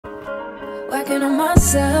Working on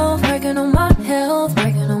myself, working on my health,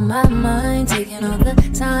 working on my mind, taking all the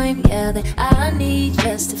time, yeah, that I need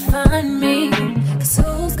just to find me. 'Cause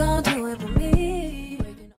who's gonna do it for me?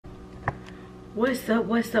 What's up,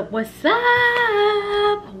 what's up, what's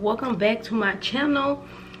up? Welcome back to my channel.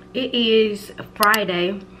 It is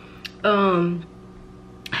Friday.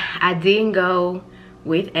 I didn't go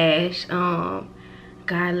with Ash. God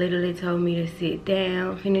literally told me to sit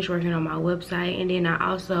down, finish working on my website, and then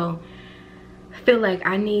I also feel like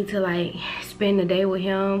I need to like spend the day with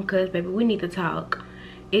him, because baby, we need to talk.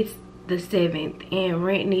 It's the 7th and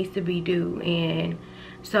rent needs to be due, and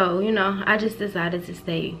so, you know, I just decided to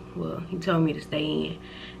stay. Well, he told me to stay in,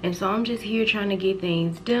 and so I'm just here trying to get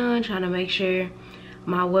things done, trying to make sure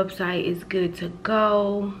my website is good to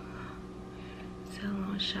go. Sell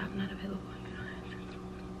on shop not available.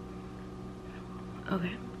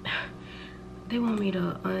 Okay, they want me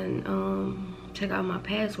to take out my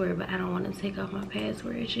password, but I don't want to take off my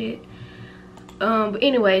password yet. But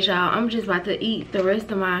anyways, y'all, I'm just about to eat the rest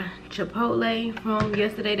of my Chipotle from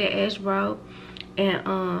yesterday that Ash brought,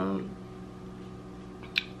 and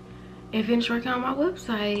finish working on my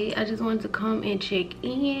website. I just wanted to come and check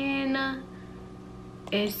in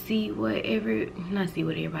and see what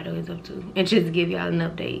everybody is up to, and just give y'all an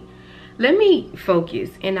update. Let me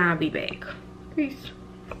focus and I'll be back. Peace.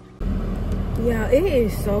 Yeah, it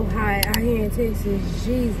is so hot out here in Texas.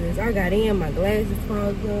 Jesus, I got in, my glasses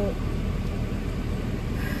fogged up.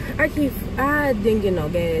 I didn't get no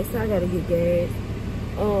gas, so I gotta get gas.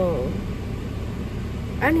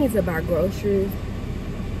 I need to buy groceries.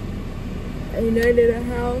 Ain't nothing in the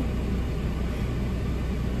house.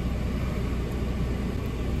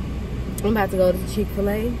 I'm about to go to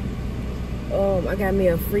Chick-fil-A. I got me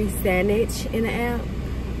a free sandwich in the app,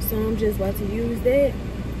 so I'm just about to use that.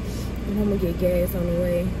 And I'm gonna get gas on the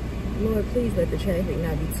way. Lord, please let the traffic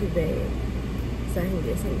not be too bad, so I can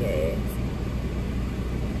get some gas.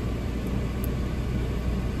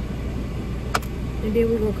 And then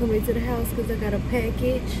we're gonna come into the house because I got a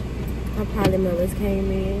package. My polymailers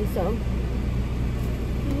came in, so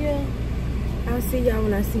yeah. I'll see y'all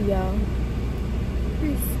when I see y'all.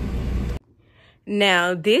 Peace.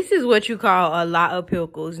 Now, this is what you call a lot of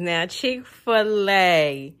pickles. Now,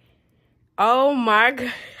 Chick-fil-A. Oh my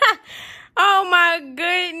God. Oh my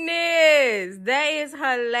goodness. That is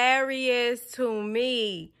hilarious to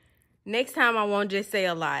me. Next time I won't just say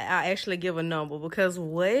a lot. I'll actually give a number, because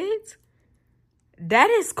what? That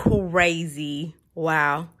is crazy.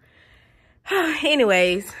 Wow.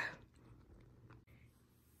 Anyways,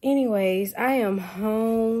 I am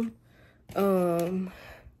home. I'm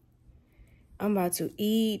about to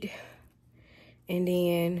eat and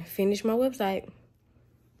then finish my website.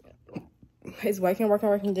 It's working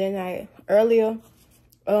day and night. Earlier,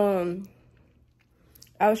 I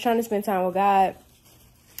was trying to spend time with God,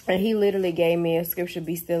 and he literally gave me a scripture,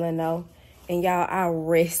 be still and know. And y'all, I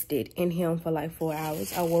rested in him for like 4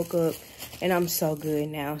 hours. I woke up and I'm so good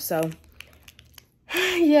now. So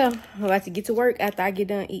yeah, I'm about to get to work after I get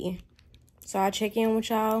done eating. So I'll check in with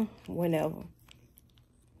y'all whenever.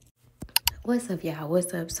 What's up, y'all?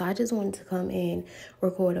 What's up? So I just wanted to come and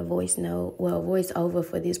record a voice over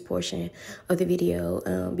for this portion of the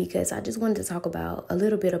video, because I just wanted to talk about a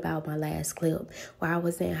little bit about my last clip where I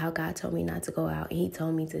was saying how God told me not to go out and he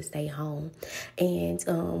told me to stay home. And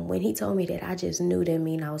when he told me that, I just knew that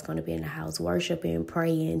mean I was going to be in the house worshiping,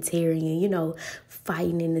 praying, tearing, you know,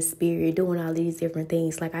 fighting in the spirit, doing all these different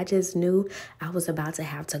things. Like, I just knew I was about to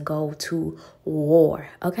have to go to war,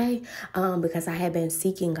 okay? Because I had been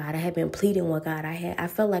seeking God. I had been pleading with God. I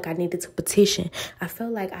felt like I needed to petition. I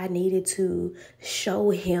felt like I needed to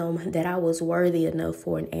show him that I was worthy enough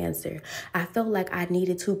for an answer. I felt like I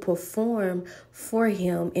needed to perform for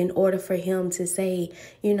him in order for him to say,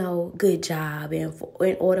 you know, good job, and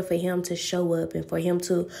in order for him to show up and for him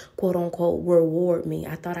to quote unquote reward me.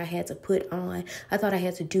 I thought I had to put on. I thought I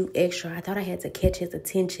had to do extra. I thought I had to catch his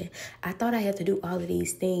attention. I thought I had to do all of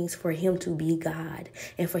these things for him to be God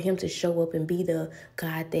and for him to show up and be the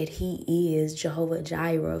God that he is, Jehovah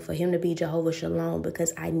Jireh, for him to be Jehovah Shalom,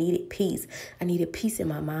 because I needed peace. I needed peace in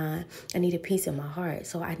my mind. I needed peace in my heart.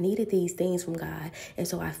 So I needed these things from God. And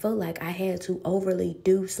so I felt like I had to overly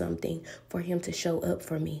do something for him to show up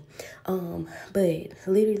for me. But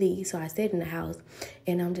literally, so I stayed in the house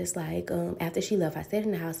And I'm just like, after she left, I sat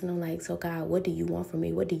in the house and I'm like, so God, what do you want from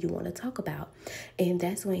me? What do you want to talk about? And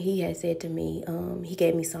that's when he had said to me, he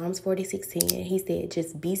gave me Psalms 46:10. He said,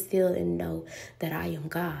 just be still and know that I am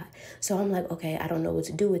God. So I'm like, okay, I don't know what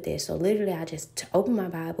to do with this. So literally I just opened my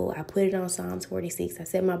Bible. I put it on Psalms 46. I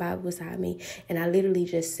set my Bible beside me and I literally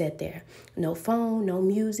just sat there. No phone, no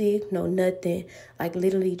music, no nothing. Like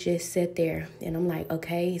literally just sat there. And I'm like,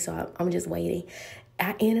 okay, so I'm just waiting.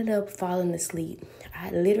 I ended up falling asleep. I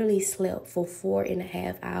literally slept for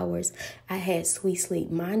 4.5 hours. I had sweet sleep.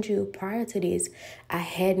 Mind you, prior to this, I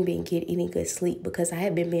hadn't been getting any good sleep because I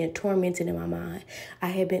had been being tormented in my mind. I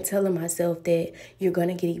had been telling myself that you're going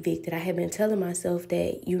to get evicted. I had been telling myself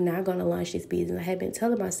that you're not going to launch this business. I had been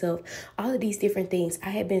telling myself all of these different things. I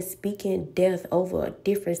had been speaking death over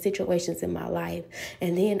different situations in my life.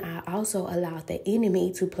 And then I also allowed the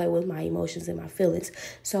enemy to play with my emotions and my feelings.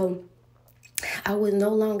 So I was no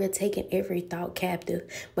longer taking every thought captive,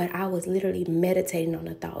 but I was literally meditating on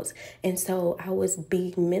the thoughts. And so I was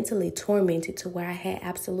being mentally tormented to where I had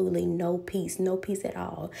absolutely no peace at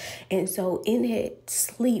all. And so in that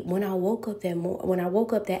sleep, when I woke up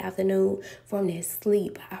that afternoon from that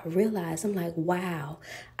sleep, I realized, I'm like, wow,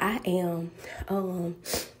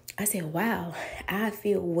 I said, wow, I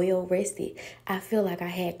feel well rested. I feel like I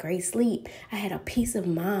had great sleep. I had a peace of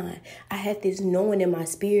mind. I had this knowing in my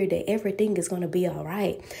spirit that everything is going to be all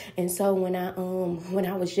right. And so when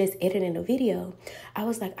I was just editing the video, I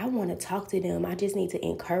was like, I want to talk to them. I just need to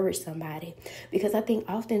encourage somebody, because I think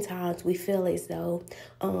oftentimes we feel as though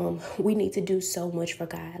we need to do so much for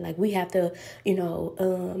God. Like we have to,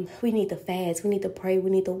 we need to fast. We need to pray.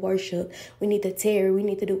 We need to worship. We need to tarry. We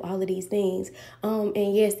need to do all of these things.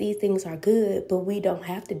 And yes, these things are good, but we don't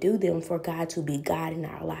have to do them for God to be God in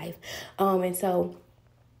our life. And so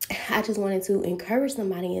I just wanted to encourage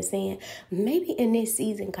somebody and saying, maybe in this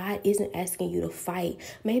season, God isn't asking you to fight.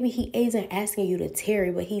 Maybe he isn't asking you to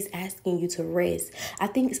tarry, but he's asking you to rest. I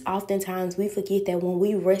think it's oftentimes we forget that when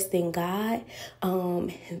we rest in God,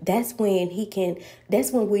 that's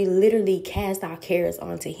when we literally cast our cares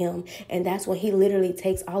onto him. And that's when he literally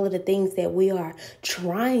takes all of the things that we are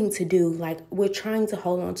trying to do, like we're trying to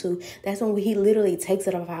hold on to. That's when he literally takes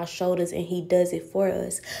it off our shoulders and he does it for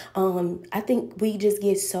us. I think we just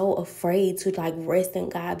get so afraid to like rest in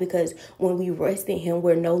God, because when we rest in him,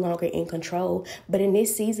 we're no longer in control. But in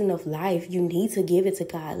this season of life, you need to give it to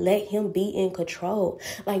God. Let him be in control.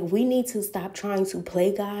 Like we need to stop trying to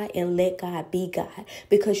play God and let God be God,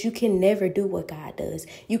 because you can never do what God does.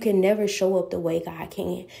 You can never show up the way God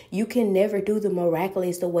can. You can never do the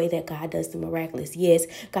miraculous the way that God does the miraculous. Yes,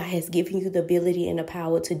 God has given you the ability and the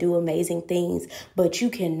power to do amazing things, but you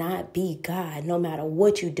cannot be God no matter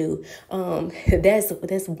what you do. That's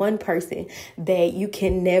one person that you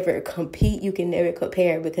can never compete, you can never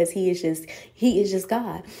compare, because he is just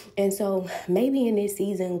God. And so maybe in this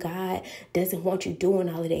season, God doesn't want you doing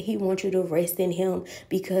all of that. He wants you to rest in him,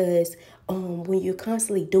 because when you're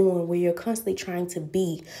constantly doing, when you're constantly trying to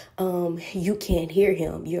be, you can't hear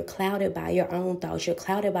him. You're clouded by your own thoughts. You're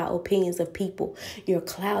clouded by opinions of people. You're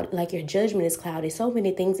clouded, like your judgment is clouded. So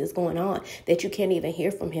many things is going on that you can't even hear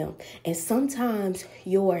from him. And sometimes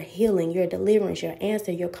your healing, your deliverance, your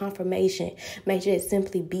answer, your confirmation may just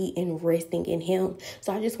simply be in resting in him.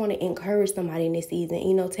 So I just want to encourage somebody in this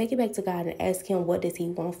season, take it back to God and ask him, what does he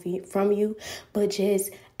want from you? But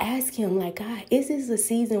just ask him, like, God, is this a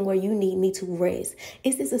season where you need me to rest?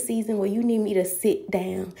 Is this a season where you need me to sit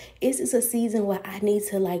down? Is this a season where I need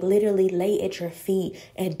to like literally lay at your feet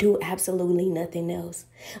and do absolutely nothing else?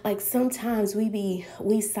 Like sometimes we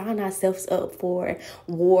sign ourselves up for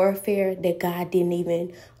warfare that God didn't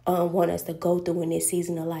even want us to go through in this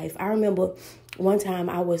season of life. I remember one time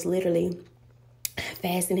I was literally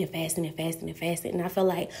fasting. And I felt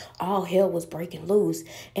like all hell was breaking loose.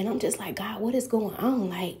 And I'm just like, God, what is going on?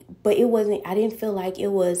 Like, but I didn't feel like it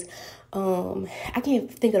was, I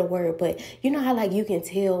can't think of the word, but you know how like you can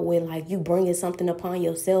tell when like you bringing something upon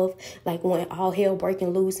yourself, like when all hell breaking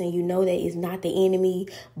loose and you know that it's not the enemy,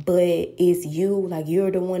 but it's you, like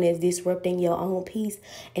you're the one that's disrupting your own peace.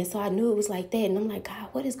 And so I knew it was like that. And I'm like, God,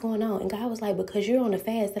 what is going on? And God was like, because you're on a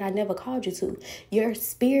fast that I never called you to. Your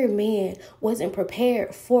spirit man wasn't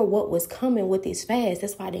prepared for what was coming with this fast.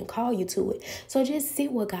 That's why I didn't call you to it. So just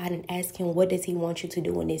sit with God and ask him, what does he want you to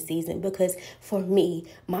do in this season? Because for me,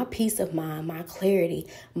 my peace of mind, my clarity,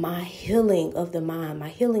 my healing of the mind, my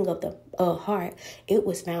healing of the heart, it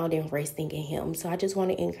was found in resting in him. So I just want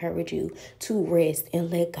to encourage you to rest and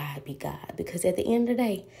let God be God, because at the end of the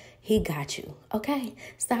day, he got you. Okay?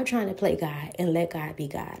 Stop trying to play God and let God be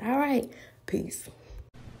God. All right? Peace.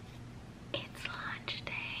 It's lunch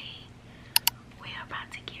day. We're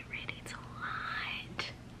about to get ready to lunch.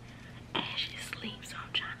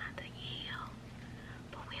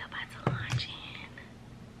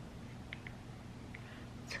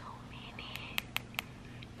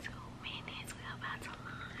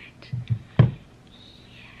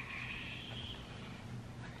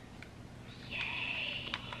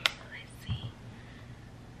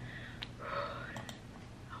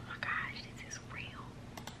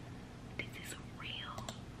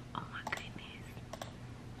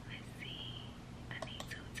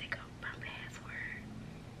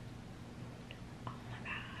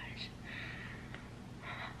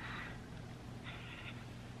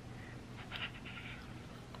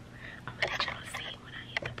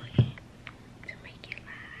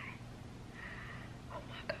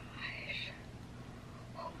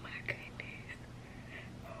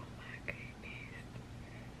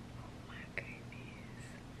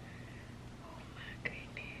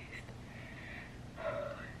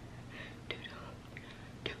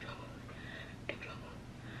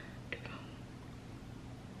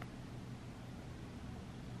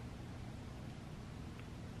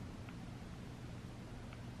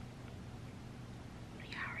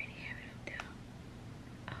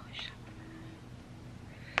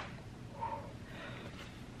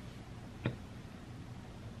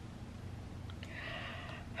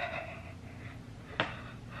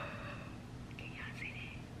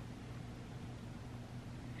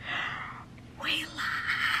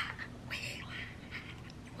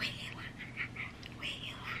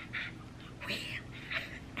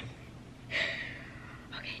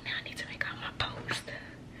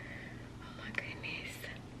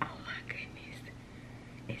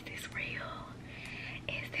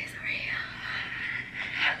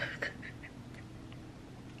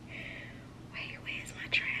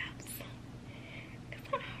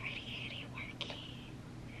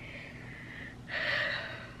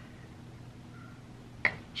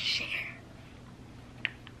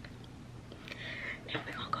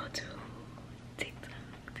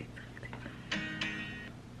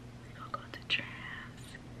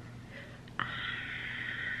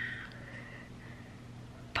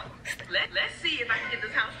 Let's see if I can get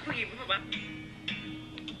this house clean before my...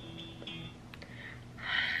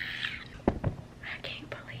 I can't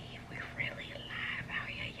believe we're really live out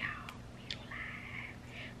here, y'all. We live.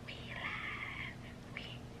 We live. We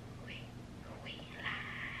live. We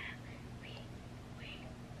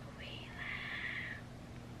live.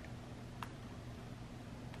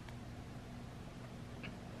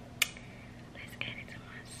 Let's get into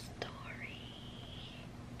my story.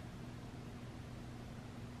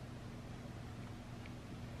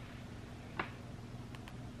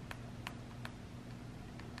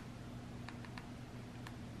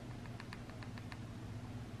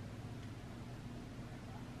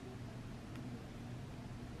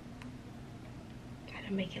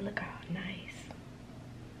 Gotta make it look all nice.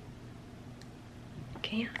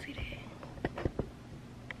 Can y'all see that?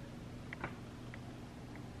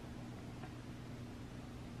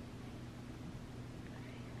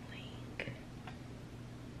 Link.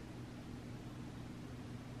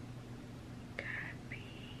 Copy.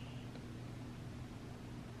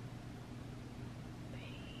 Paste.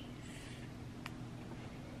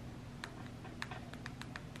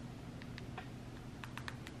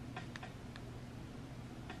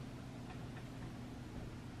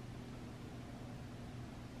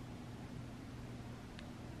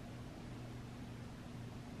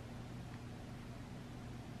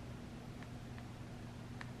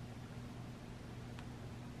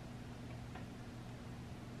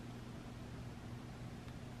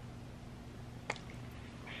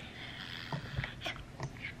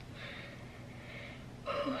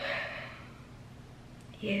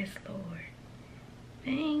 Yes, Lord.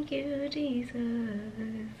 Thank you,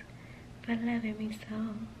 Jesus, for loving me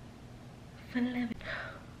so. For loving.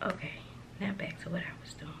 Okay, now back to what I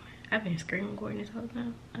was doing. I've been screen recording this whole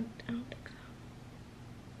time. I don't think so.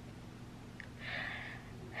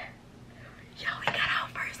 Yo, we got our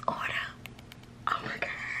first order. Oh my gosh.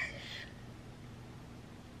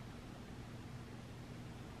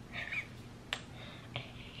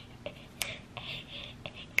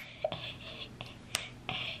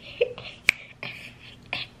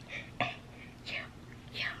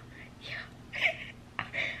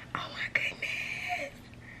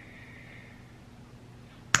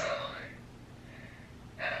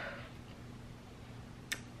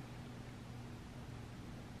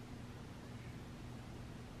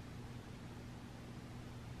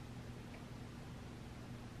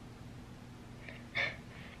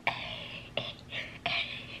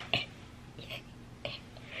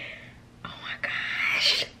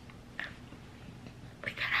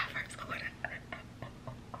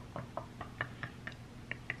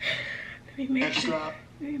 Let me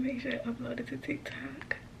make sure I upload it to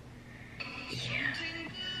TikTok. Yeah.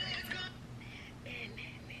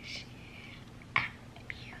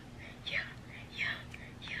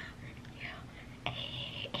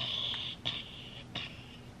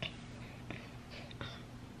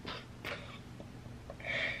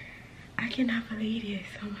 I cannot believe this.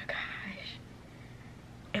 Oh my gosh.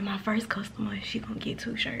 And my first customer, she gonna get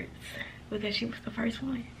 2 shirts because she was the first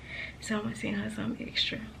one. So I'm gonna send her some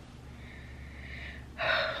extra.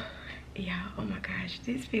 Yeah, oh my gosh,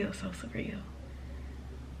 this feels so surreal.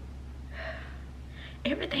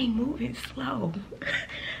 Everything moving slow.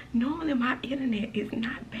 Normally my internet is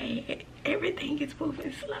not bad. Everything is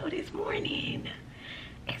moving slow this morning.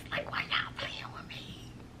 It's like, why y'all playing with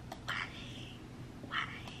me? Why?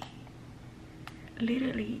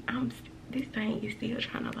 Literally, this thing is still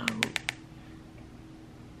trying to load.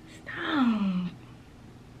 Stop.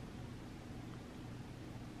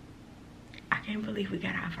 I can't believe we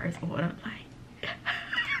got our first order. Like,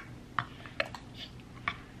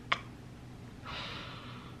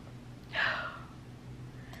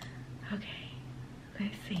 okay,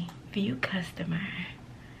 let's see. View customer.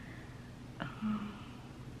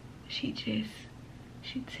 She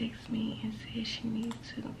texted me and said she needs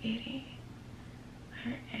to edit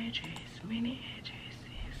her address. Many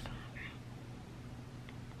addresses.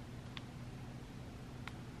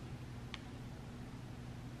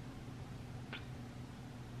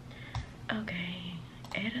 Okay,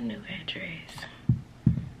 add a new address.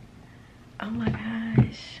 Oh my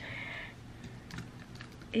gosh.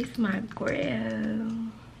 It's my grill.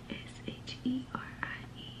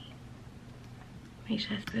 S-H-E-R-I-E. Make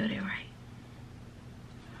sure I spelled it right.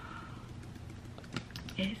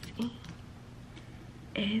 S-E-S-H-E-R-I-E.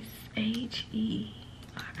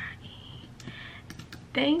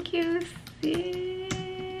 Thank you,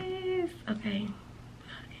 sis. Okay.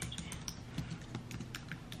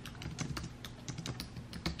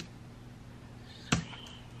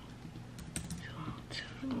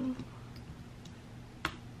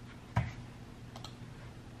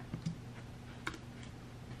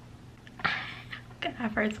 Got our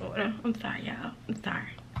first order. I'm sorry, y'all. I'm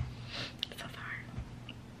sorry. I'm so sorry.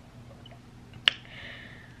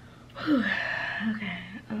 Whew. Okay.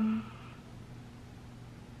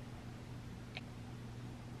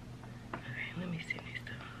 Okay, let me see this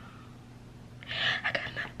stuff. I got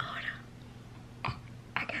another order.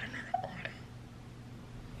 I got another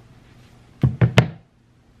order.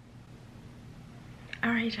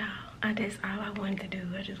 Alright, y'all. That's all I wanted to do.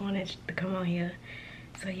 I just wanted to come on here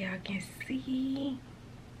so y'all can see.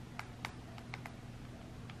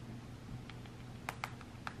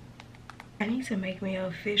 I need to make me an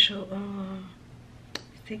official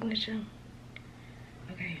signature.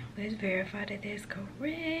 Okay, let's verify that that's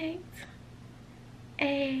correct.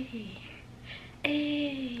 Hey.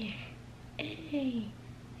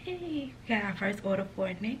 Got our first order for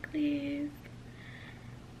a necklace.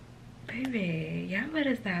 Baby, y'all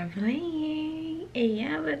better stop playing. And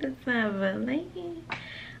y'all better stop playing.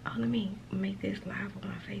 Oh, let me make this live on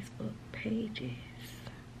my Facebook pages.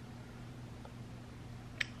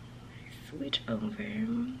 Switch over,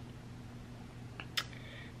 and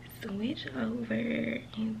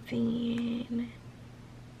then,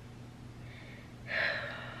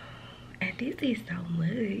 and this is so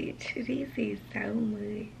much. This is so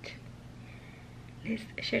much. Let's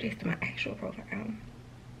share this to my actual profile.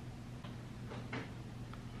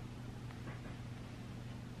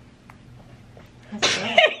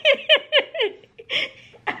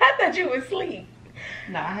 I thought you was asleep.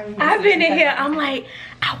 No, I haven't. I've been in here. I'm like,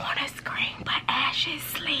 I want to scream, but Ash is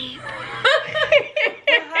asleep.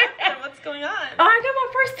 What's going on? Oh, I got my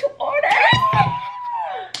first 2 orders.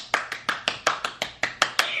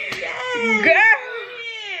 Yes.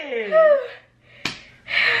 Girl.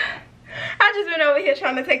 I just been over here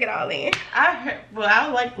trying to take it all in. I heard. Well,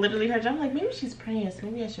 I like literally heard. I'm like, maybe she's praying, so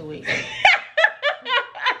maybe I should wait.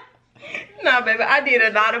 Nah, baby, I did a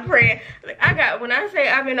lot of praying. Like, when I say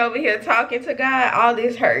I've been over here talking to God, all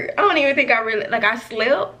this hurt. I don't even think I really, like, I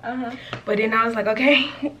slept. But then I was like, okay,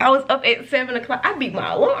 I was up at 7 o'clock. I beat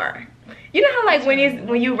my alarm. You know how, like, when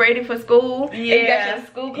you ready for school, and you got your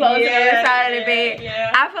school clothes on the side of the bed?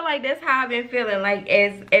 Yeah. I feel like that's how I've been feeling. Like,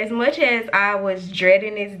 as much as I was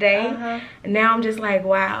dreading this day, now I'm just like,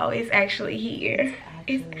 wow, it's actually here.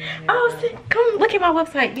 Come look at my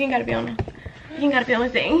website. You ain't gotta be on there. You ain't gotta be on the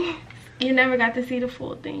thing. You never got to see the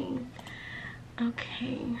full thing.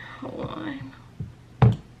 Okay, hold on.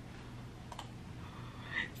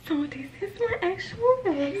 So this is my actual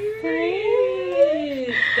website.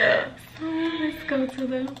 So let's go to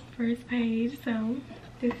the first page. So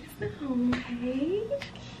this is the home page.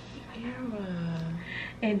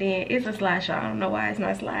 And then it's a slideshow. I don't know why it's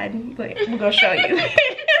not sliding, but we're gonna show you.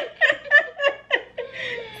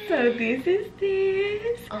 So this is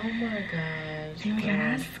this. Oh my gosh. Then we got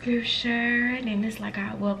our scripture, and then it's like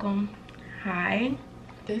our welcome. Hi.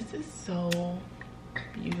 This is so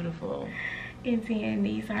beautiful. And then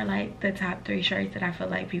these are like the top 3 shirts that I feel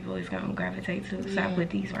like people is gonna gravitate to. So I put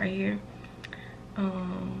these right here.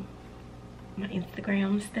 My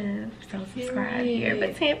Instagram stuff. So subscribe here,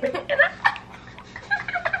 but 10%.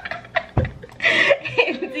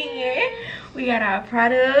 And then we got our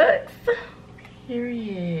products.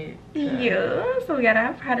 Period. Yeah, so we got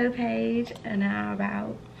our product page and our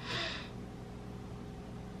about.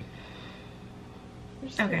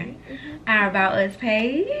 Okay, our about us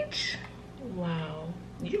page. Wow,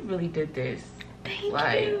 you really did this. Thank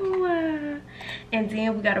you. And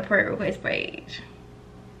then we got a prayer request page.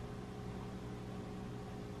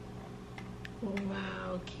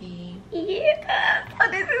 Wow, Key. Yeah,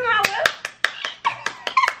 so this is my website.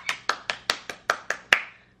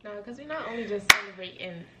 No, because we're not only just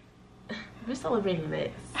celebrating, we're celebrating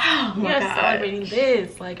this. Oh my God. Celebrating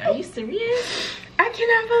this. Like, are you serious? I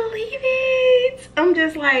cannot believe it. I'm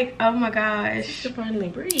just like, oh my gosh. You should finally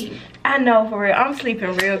breathe. I know, for real. I'm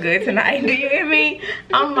sleeping real good tonight. Do you hear me?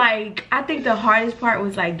 I'm like, I think the hardest part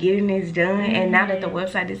was like getting this done. And now that the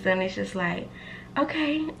website is done, it's just like,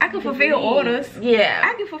 okay, I can fulfill orders. Yeah.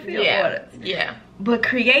 I can fulfill orders. Yeah. But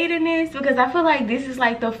creating this, because I feel like this is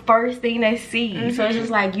like the first thing they see. So it's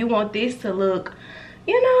just like, you want this to look,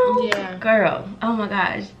 you know, girl, oh my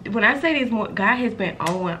gosh. When I say this, God has been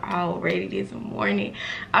on already this morning.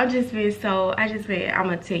 I'm gonna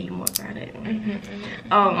tell you more about it.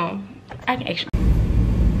 I can actually.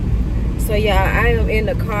 So yeah, I am in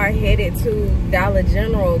the car headed to Dollar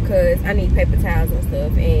General because I need paper towels and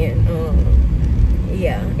stuff. And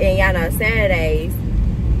yeah, and y'all know Saturdays,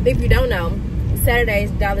 if you don't know, Saturdays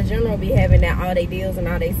Dollar General be having that all day deals and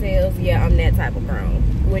all day sales. Yeah, I'm that type of grown,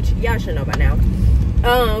 which y'all should know by now.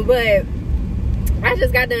 But I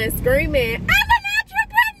just got done screaming, I'm an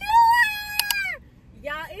entrepreneur!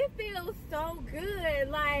 Y'all, it feels so good.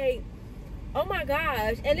 oh my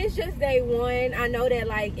gosh. And it's just day one. I know that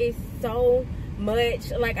like it's so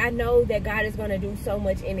much, like I know that God is going to do so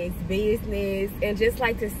much in his business, and just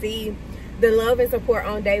like to see the love and support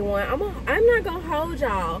on day one. I'm not gonna hold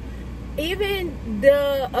y'all. Even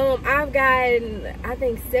the I've gotten I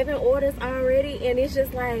think 7 orders already, and it's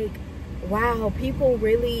just like, wow, people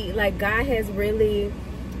really, like, God has really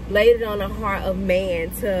laid it on the heart of man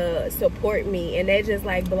to support me, and that just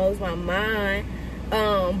like blows my mind.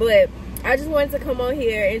 But I just wanted to come on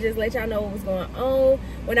here and just let y'all know what was going on.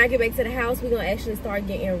 When I get back to the house, we're gonna actually start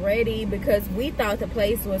getting ready, because we thought the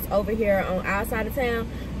place was over here on our side of town,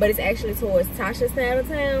 but it's actually towards Tasha's side of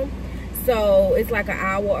town. So it's like an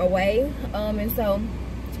hour away. And so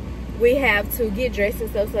we have to get dressed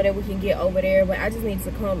and stuff so that we can get over there. But I just need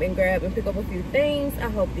to come and grab and pick up a few things.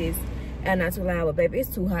 I hope this not too loud, but baby,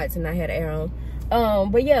 it's too hot to not have the air on.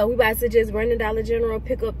 But yeah, we about to just run to Dollar General,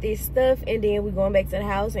 pick up this stuff, and then we going back to the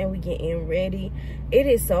house and we getting ready. It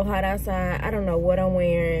is so hot outside. I don't know what I'm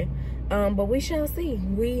wearing, but we shall see.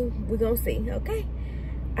 We gonna see. Okay,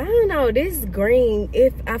 I don't know, this green,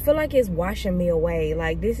 I feel like it's washing me away.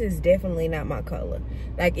 Like, this is definitely not my color.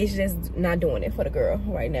 Like, it's just not doing it for the girl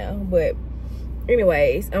right now. But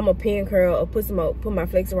anyways, I'm a pin curl or put my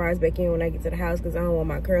flexorize back in when I get to the house, because I don't want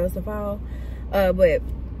my curls to fall. But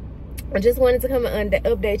I just wanted to come and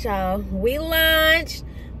update y'all. We launched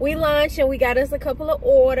and we got us a couple of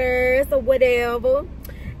orders or whatever.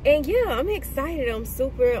 And yeah, I'm excited. I'm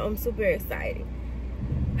super excited.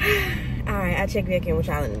 All right, I'll check back in with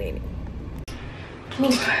y'all in a minute.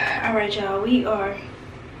 All right, y'all, we are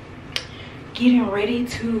getting ready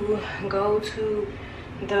to go to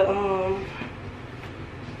the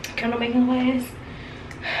candle making class.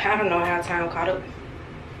 I don't know how time caught up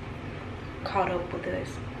with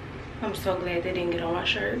us. I'm so glad they didn't get on my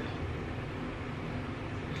shirt.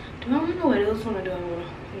 Do I want to know what else want to do?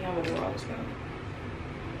 Yeah, I'm gonna do all this stuff.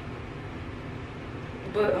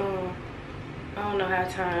 But I don't know how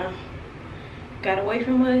time got away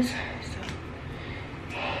from us. So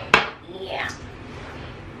yeah.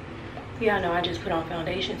 Y'all know I just put on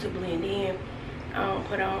foundation to blend in. I don't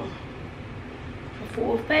put on a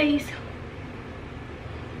full face.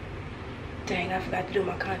 Dang, I forgot to do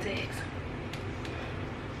my contacts.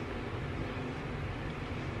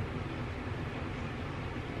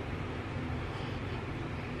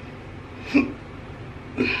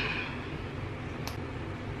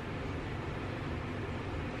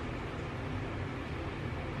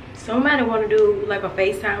 Somebody want to do like a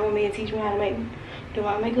FaceTime with me and teach me how to do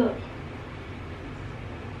my makeup.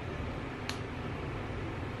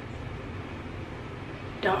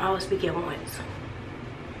 Don't always speak at once.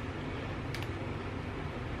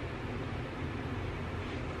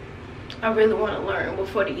 I really want to learn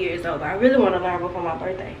before the year is over. I really want to learn before my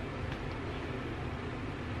birthday,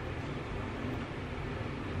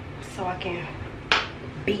 so I can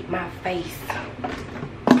beat my face.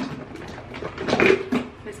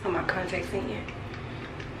 Let's put my contacts in here.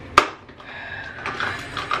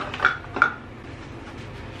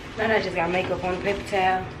 Now I just got makeup on the paper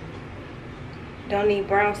towel. Don't need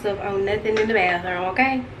brown stuff on nothing in the bathroom,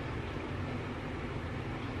 okay?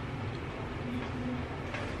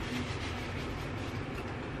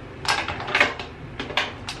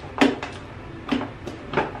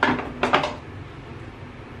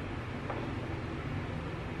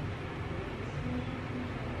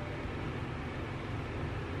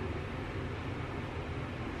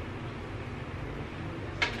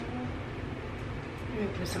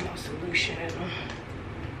 Put some more solution in them.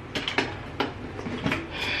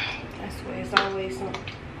 I swear it's always some.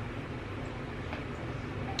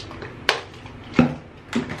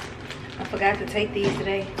 I forgot to take these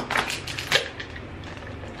today.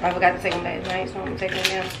 I forgot to take them last night, so I'm gonna take them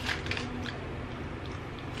now.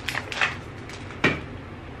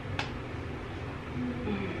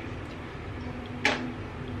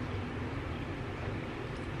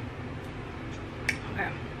 Okay,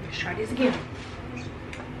 let's try this again.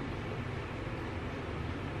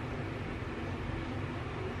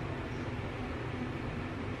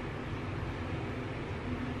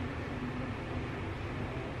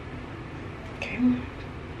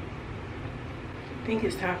 I think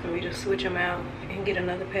it's time for me to switch them out and get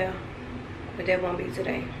another pair, but that won't be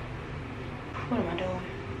today. What am I doing?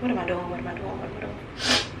 What am I doing? What am I doing? What am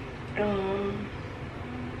I doing?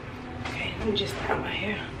 Okay, let me just style my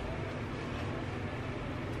hair.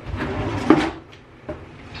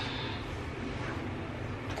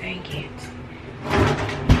 Dang it.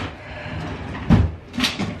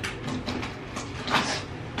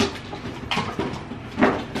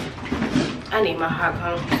 I need my hot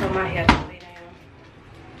comb so my hair can lay down.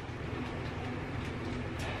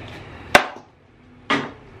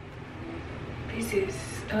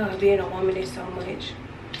 Being a woman is so much.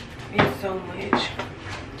 It's so much.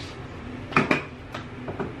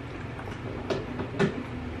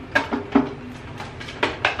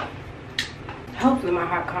 Hopefully my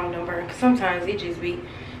hot comb don't burn, because sometimes it just be,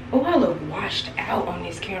 oh, I look washed out on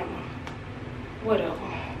this camera. Whatever.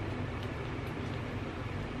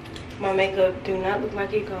 My makeup do not look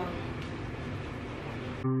like it goes.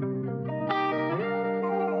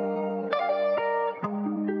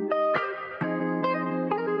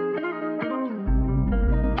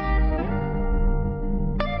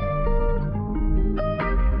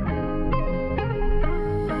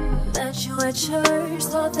 Met you at church,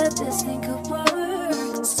 thought that this thing could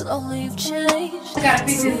work. Slowly you've changed. I gotta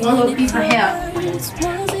fix this one little piece of hair. Was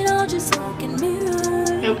it all just like a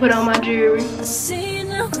mirror? And put on my jewelry. I see it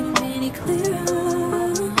now couldn't be any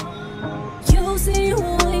clearer. You say you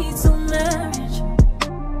won't wait till marriage.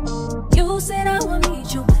 You said I will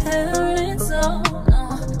meet your parents. Oh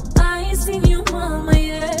no, I ain't seen your mama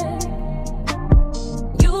yet.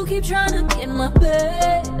 You keep trying to get in my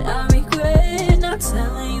bed. I regret not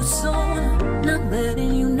telling you soon, not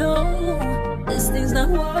letting you know this thing's not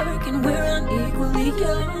working. We're unequally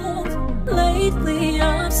yoked. Lately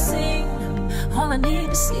I've seen all I need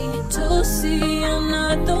to see I'm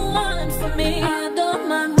not the one for me. I don't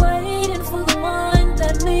mind waiting for the one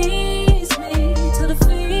that leads me to the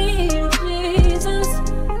feet of Jesus.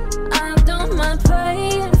 I don't mind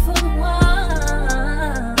praying for the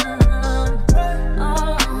one.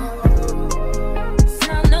 Oh,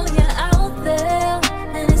 so I know you're out there,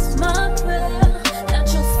 and it's my prayer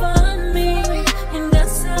that you'll find me and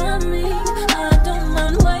beside me. I don't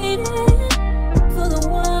mind waiting for the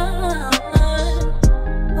one.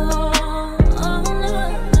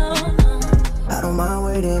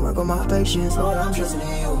 Work on my patience, Lord, I'm trusting in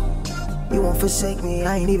you. You won't forsake me,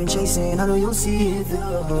 I ain't even chasing. I know you'll see it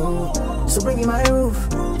through. So bring me my roof,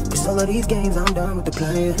 cause all of these games I'm done with the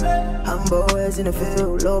play. I'm Boaz in the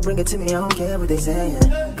field, Lord, bring it to me, I don't care what they saying.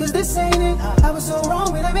 Cause this ain't it, I was so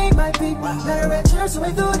wrong when I made my peak. Let her at church, so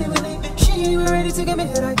I thought it would leave. She ain't even ready to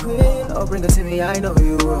commit, I quit. Lord, bring it to me, I know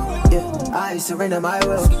you will. Yeah, I surrender my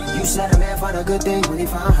will. You said a man find a good thing when he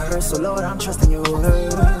found her. So Lord, I'm trusting your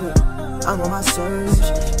word. I'm on my search.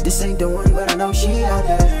 This ain't the one, but I know she out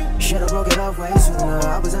there. Should've broke it off way sooner.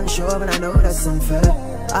 I was unsure, but I know that's unfair.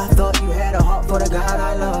 I thought you had a heart for the God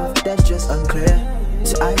I love. That's just unclear.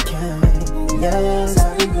 So I can't, yes,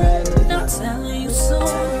 I regret it. Not telling you so,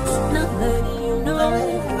 not letting you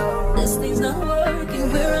know this thing's not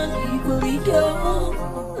working. We're unequally yoked.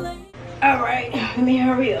 Alright, let me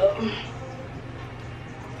hurry up.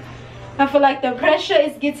 I feel like the pressure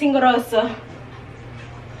is getting grosser.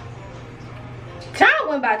 Time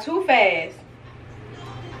went by too fast.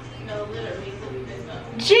 No, literally.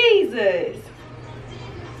 Jesus.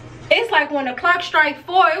 It's like when the clock strikes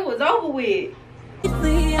 4, it was over with.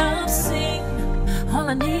 I've seen all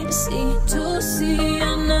I need to see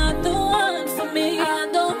I'm not the one for me. I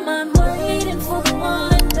don't mind waiting for the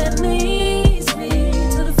one that leads me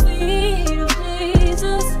to the feet of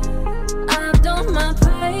Jesus. I don't mind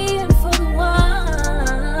praying for the one.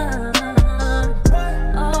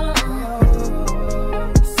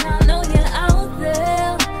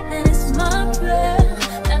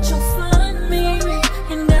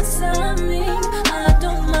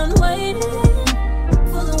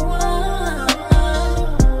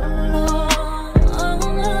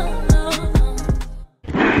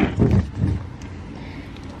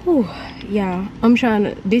 Y'all, I'm trying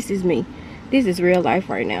to, this is me. This is real life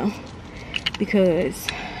right now. Because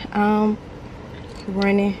I'm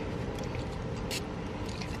running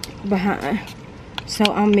behind. So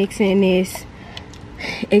I'm mixing this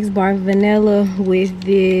X-Bar vanilla with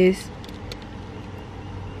this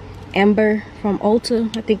Amber from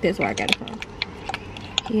Ulta. I think that's where I got it from.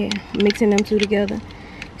 Yeah, mixing them two together.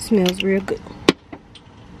 Smells real good.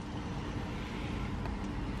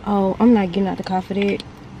 Oh, I'm not getting out the car for that.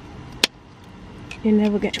 You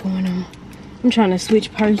never get going on. I'm trying to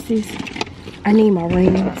switch purses. I need my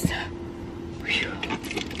rings. Whew.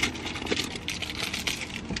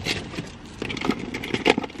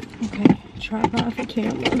 Okay, tripod for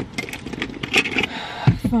camera.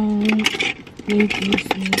 Phone. Need this.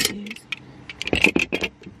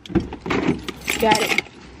 Got it.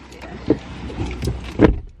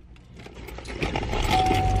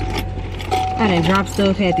 I done dropped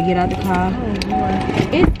stuff, had to get out the car. Oh Lord.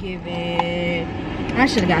 It's giving. I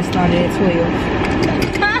should have got started at 12.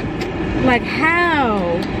 Like how?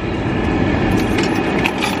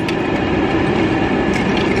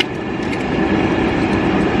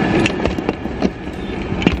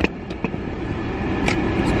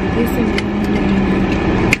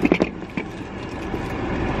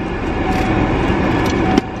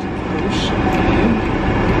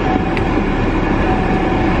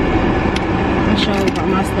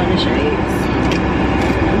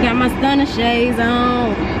 shades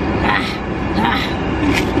on.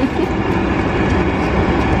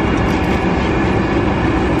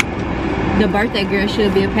 The birthday girl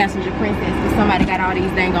should be a passenger princess because somebody got all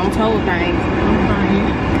these dang on toll things.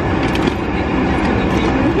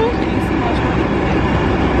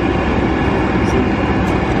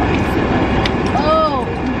 Oh,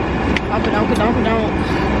 don't.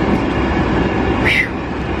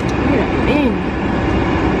 Wait a minute.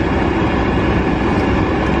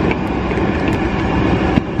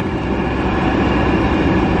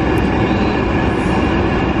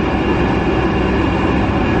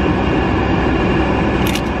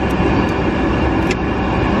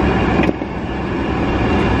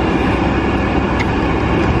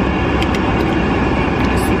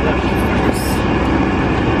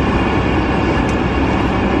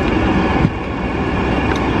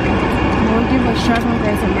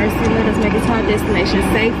 Destination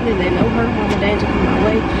safely, let no hurt, harm, or danger come our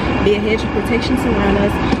way. Be a hedge of protection surround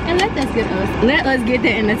us, and let us get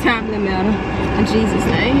there in a timely manner. In Jesus'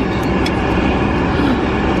 name.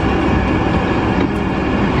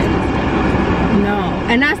 No,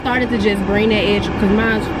 and I started to just bring that edge because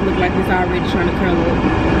mine look like it's already trying to curl up.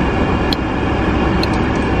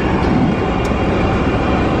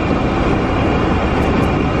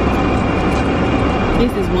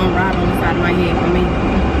 This is one rod on the side of my head for me.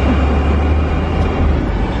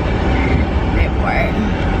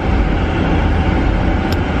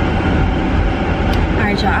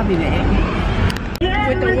 Alright, y'all, I'll be back.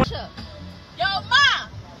 With the one. Yo, ma!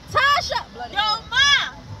 Tasha! Yo, ma!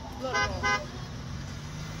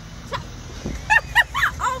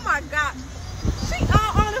 Oh my god. She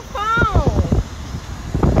all on the phone.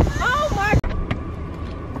 Oh my.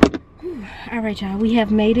 Alright, y'all, we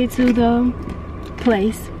have made it to the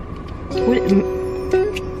place. What?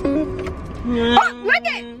 Oh, look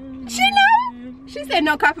at! She knew! She said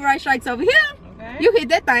no copyright strikes over here. Okay. You hit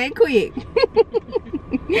that thing quick.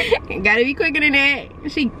 Gotta be quicker than that.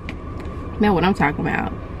 She know what I'm talking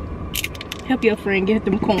about. Help your friend get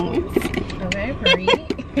them coins. Okay,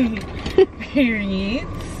 period. Period.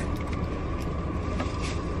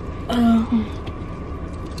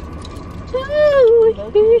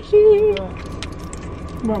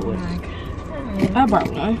 Brought one. I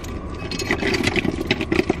brought one.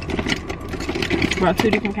 Brought 2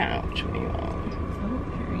 different kinds.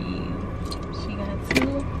 She got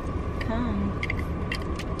 2. Come.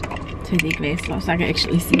 Take the glass off so I can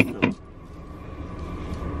actually see them.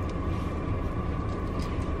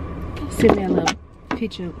 Send me a little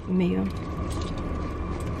picture meal.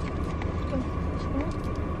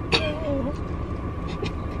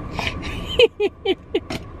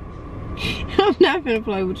 I'm not gonna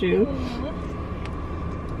play with you.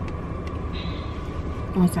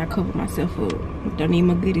 Once I cover myself up, don't need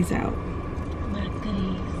my goodies out. My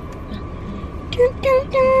goodies.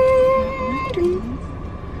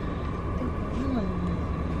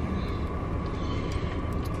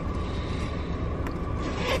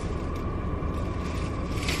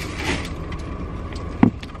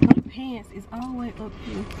 My pants is all the way up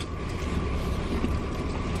here.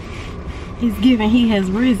 He's giving, he has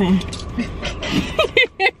risen.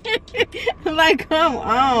 Like, come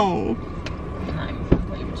on. I'm not even gonna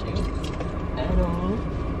play with you at all.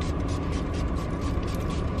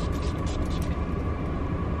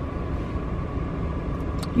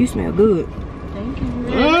 You smell good. Thank you.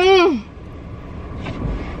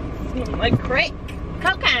 Smell like crack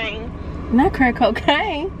cocaine. Not crack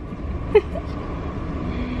cocaine.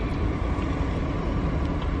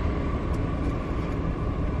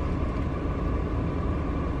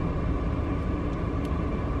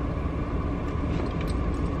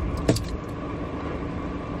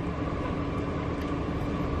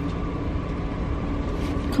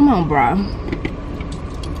 Come on, bro.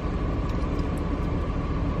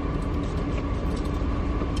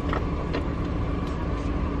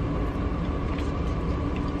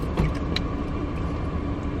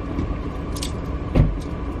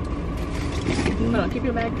 Hold on, keep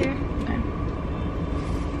your bag there. Okay.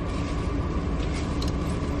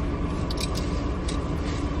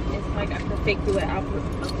 It's like I perfected it out of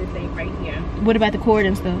this thing right here. What about the cord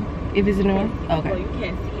and stuff? If it's annoying? Okay. Well, you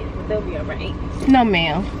can't see it, but they'll be alright. No,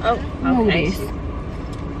 ma'am. Oh, Move okay. this.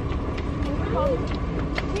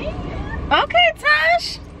 Okay,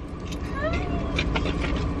 Tosh.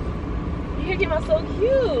 Your hair came out so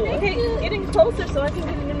cute. Okay, get in closer so I can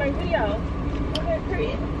get it in my video. Okay,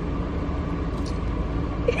 period.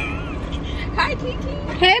 Hi, Kiki.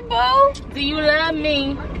 Hey, boo. Do you love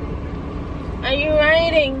me? Are you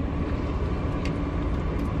writing?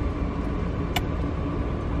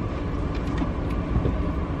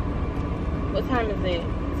 What time is it?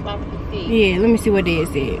 about to see. Yeah, let me see what day it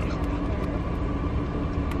said.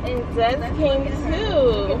 And Zez came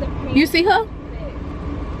too. You see her?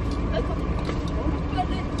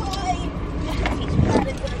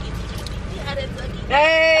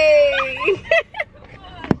 Hey!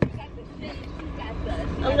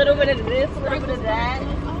 A little bit of this, a little bit of that.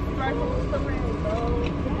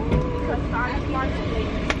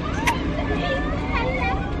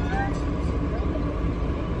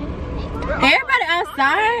 Everybody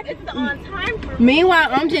outside? It's the on time for me. Meanwhile,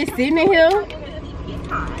 I'm just sitting in here.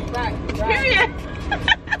 Right. Period.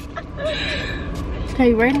 Okay,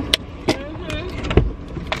 you ready?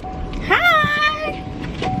 Hi!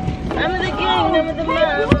 I'm in the gang, I'm in the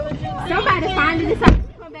mom. Somebody finally decided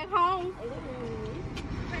to come back home.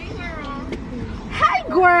 Hi,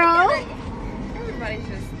 girl. Everybody's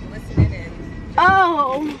just listening in.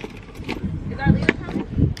 Oh. Is our leader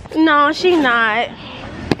coming? No, she not.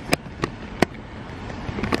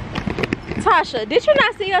 Tasha, did you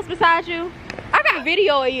not see us beside you? I got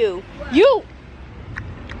video of you. You.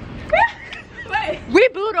 Wait. We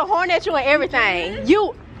blew the horn at you and everything.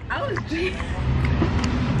 You. I was.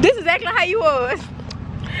 This is exactly how you was.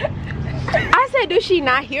 I said, do she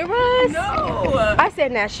not hear us? No. I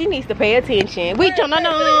said, now she needs to pay attention. We don't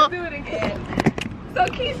Let's do it again. So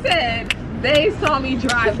Key said they saw me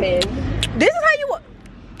driving. This is how you was.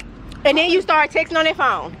 And then you start texting on their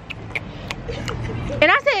phone. And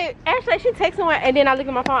I said, actually, she texting her, and then I look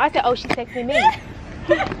at my phone. I said, oh, she's texting me.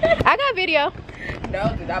 I got video.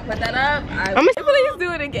 No, did I put that up? I'ma Please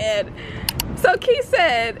do it again. So Key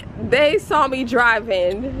said they saw me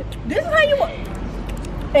driving. This is how you was.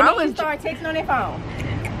 And then you start texting on their phone.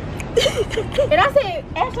 And I said,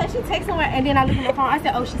 actually, she texting her, and then I look at my phone. I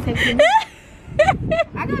said, oh, she's texting me.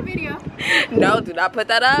 I got video. No, do not put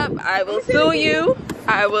that up. I will sue you.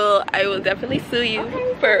 I will definitely sue you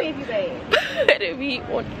for putting me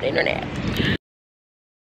on the internet.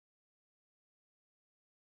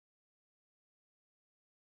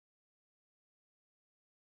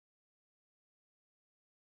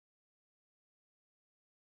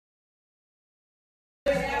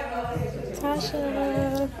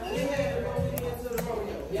 Tasha.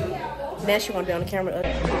 Now she want to be on the camera.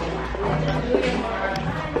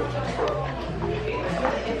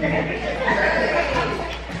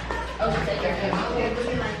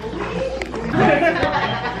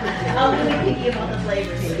 I'm really picky about the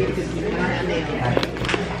flavors here because you don't have nails.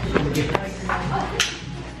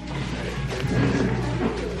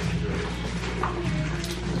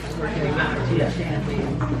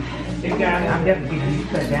 I'm definitely going to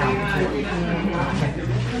cut down.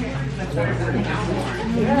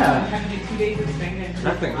 Yeah. I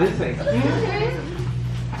think this thing. So,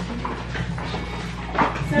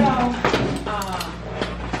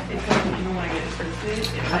 it's like you don't want to get twisted.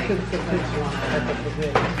 It's like you want to.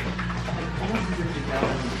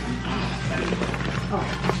 Oh,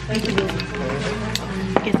 thank you.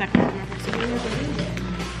 Guess I can remember.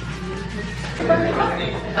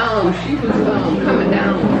 She was coming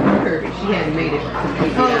down her. She hadn't made it. Oh,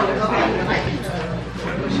 okay.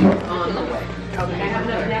 She was on the way. Okay. I have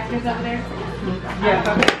no napkins over there. Yeah.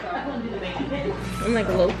 I'm like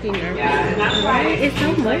low-key nervous. Right? It's so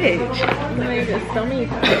much. Like, there's so many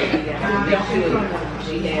things.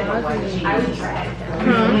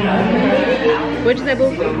 What'd you say, boo?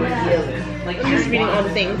 I'm just reading all the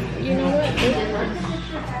things. You know what?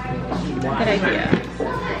 Good idea.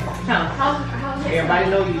 Everybody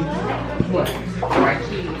know you. What? Right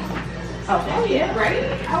cheese. Oh, yeah, right?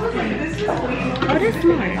 I was like, this is weird. Oh, that's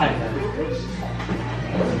smart.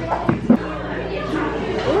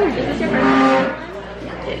 Ooh, this is your first.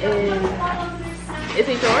 Is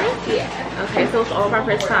it yours? Yeah. Okay, so it's all of our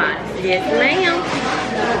first time. Yes, ma'am.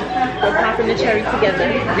 We're popping the cherry together.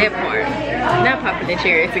 That part. Not popping the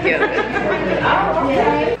cherry together.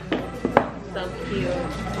 So cute.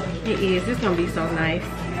 It is. It's gonna be so nice.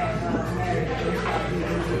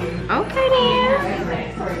 Okay then.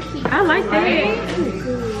 I like that.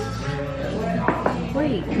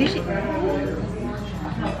 Wait, did she?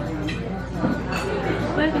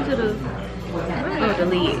 What happened to the? Oh, the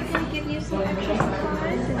lid. Give you some extra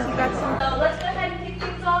supplies since you got some. So let's go ahead and kick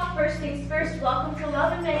things off. First things first, welcome to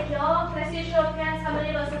Love and Make, y'all. Can I see a show of hands? How many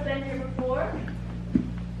of us have been here before?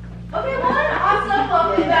 Okay, one. Awesome.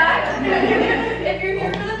 Welcome back. If you're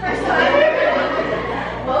here for the first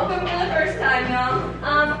time, welcome for the first time, y'all.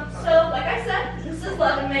 So like I said, this is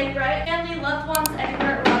Love and Make, right? Family, loved ones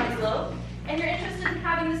anywhere around the globe. And you're interested in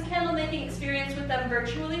having this candle making experience with them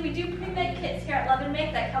virtually, we do pre-made kits here at Love and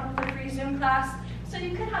Make that come with a free Zoom class, so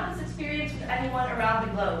you can have this experience with anyone around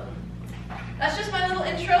the globe. That's just my little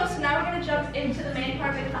intro, so now we're going to jump into the main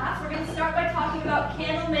part of the class. We're going to start by talking about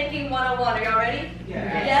candle making 101. Are y'all ready?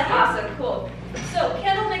 Yeah, awesome, cool. So,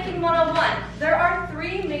 candle making 101. There are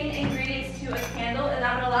 3 main ingredients to a candle, and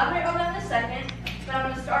I'm going to elaborate on that in a second, but I'm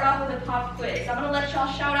going to start off with a pop quiz. I'm going to let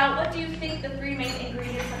y'all shout out, what do you think the 3 main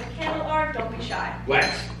ingredients of a candle are? Don't be shy.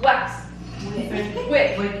 Wax. Wax. Wick.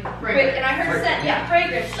 Wick. And I heard scent. Yeah,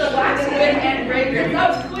 fragrance. So wax, wick, and fragrance. That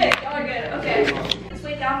was quick. Y'all are good. Okay. Let's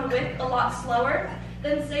way down the wick a lot slower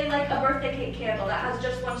than say like a birthday cake candle that has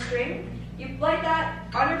just 1 string. You light that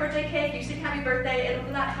on your birthday cake, you sing happy birthday, and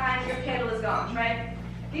within that time your candle is gone, right?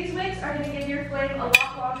 These wicks are going to give your flame a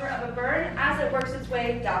lot longer of a burn as it works its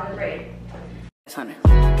way down the braid. Honey.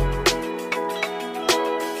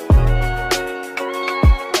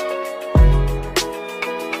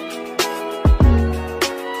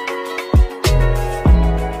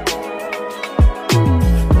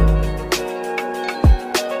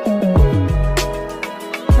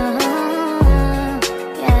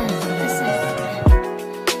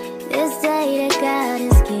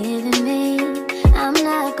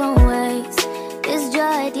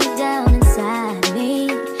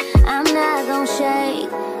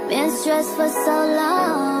 For so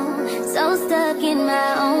long, so stuck in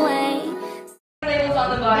my own way. Labels on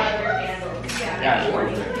the bottom of your candles. Yeah.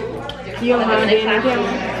 You don't mind being on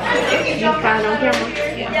camera? You fine on camera?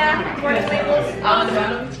 Yeah. Warning labels on the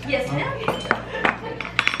bottom. Yes, ma'am.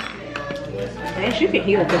 Man, you can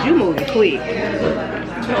heal because you moving quick.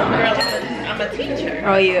 I'm a teacher.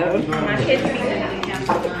 Oh yeah. My kids need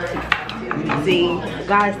See,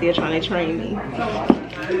 God's still trying to train me.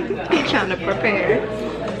 He's trying to prepare.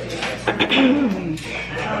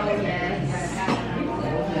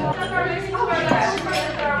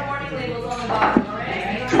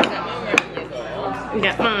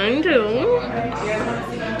 Got mine too.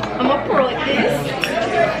 I'm a pro at this.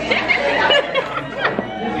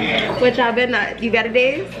 Which I bet not. You got a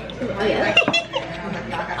dance? Oh yeah.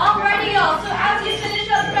 Alrighty, y'all. So as you finish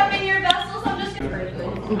up prepping your vessels, I'm just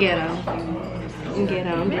gonna get them. Get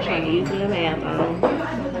them. I'm just trying to use the bathroom.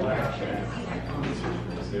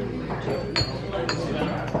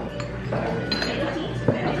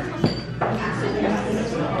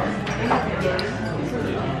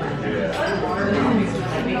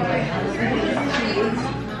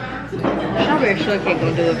 Strawberry shortcake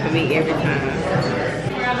gonna do it for me every time.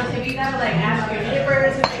 You gotta like ask your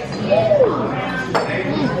neighbors.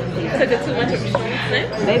 Took it too much of a short.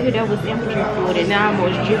 Baby, that was temperature food and now I'm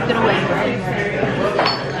almost drifted away.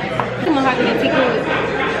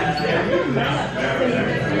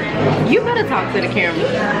 You better talk to the camera.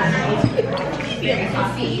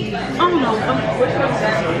 Oh no,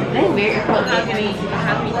 they very close.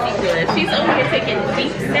 She's over here taking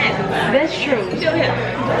deep snacks. That's true. She'll hit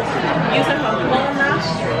using her whole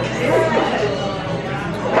nostrils.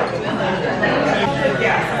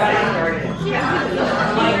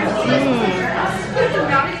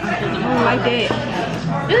 Oh, like that.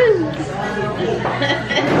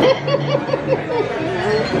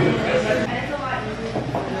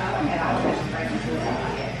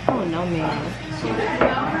 Oh no, man.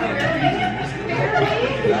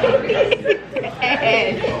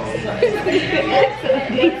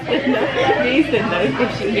 These the notes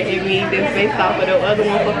that she gave me that's based off of the other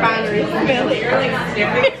one for finery smelling.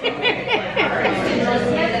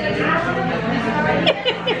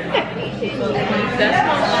 That's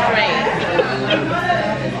not strange.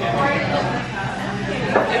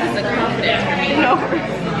 It was a confidence for me. No.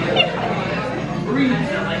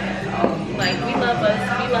 Like, we love us as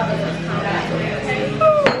confidence.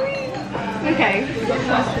 Okay,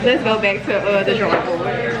 let's go back to the drawing board.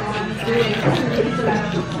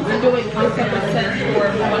 We're doing 1% for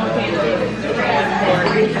one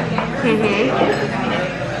candidate.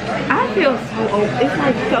 I feel so old. It's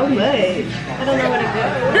like so much. I don't know where to go.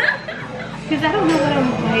 Because I don't know what I'm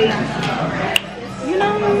like. You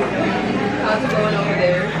know? How's it going over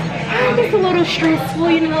there? It's a little stressful,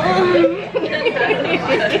 you know?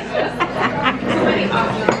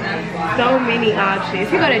 So many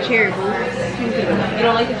options. You got a cherry boo. You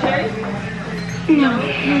don't like the cherry? No.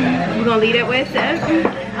 We're gonna leave that where it's at.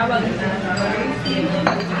 How about this?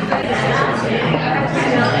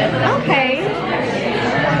 Okay.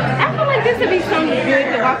 I feel like this would be something good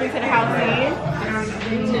to walk into the house in.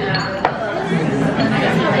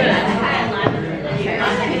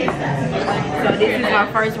 So this is my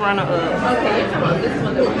first runner-up. Okay, you're talking about this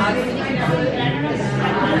one, the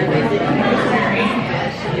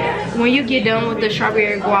When you get done with the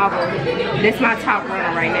strawberry guava, that's my top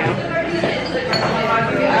runner right now.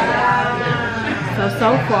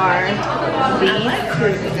 So far, these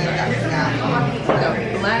two.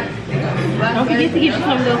 black. Don't forget to get you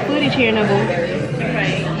some little footage here, no boo.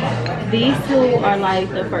 These two are like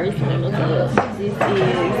the first members of. This is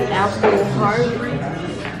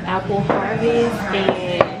Apple Harvest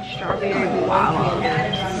and Strawberry Guava.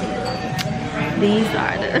 These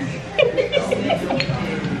are the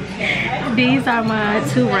these are my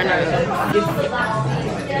two runners.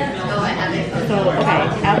 So okay,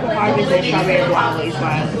 Apple Harvest and Strawberry Guava is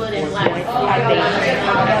my favorite.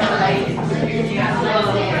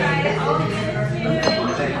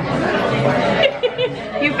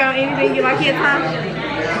 You found anything you like yet, Tom?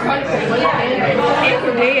 It's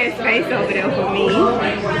Dead's face over there for me.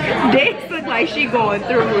 Dead looks like she going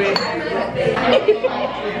through it.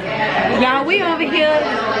 Y'all, we over here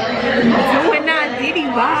doing our Diddy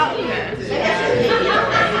Bop.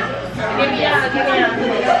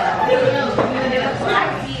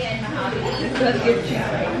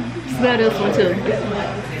 Smell this one too.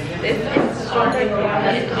 This is strawberry guava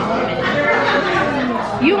and almond.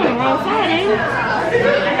 You on the wrong side, ain't you?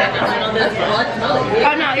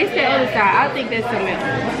 Oh no, it's the other side. I think that's something else.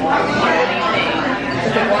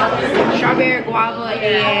 Strawberry guava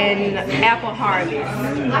and Apple Harvest.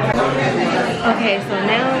 Okay, so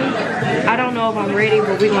now I don't know if I'm ready,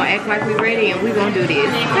 but we're gonna act like we're ready and we're gonna do this.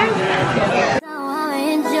 Okay? So I'ma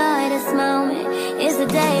enjoy this moment. It's the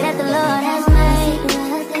day that the Lord has made.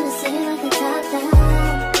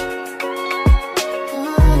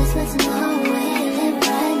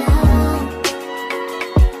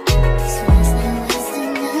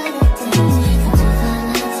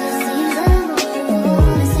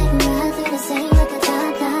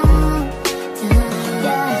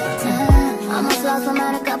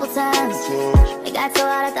 It got so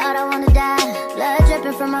hot I thought I wanted to die. Blood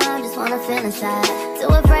dripping from my arm, just wanna feel inside. Too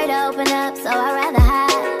afraid to open up, so I'd rather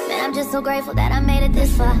hide. Man, I'm just so grateful that I made it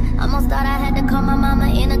this far. Almost thought I had to call my mama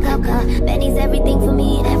in a cop car. Betty's everything for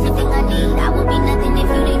me and everything I need. I would be nothing if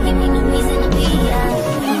you didn't give me no reason to be.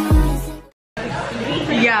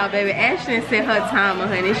 Y'all, baby, Ashlyn set her timer,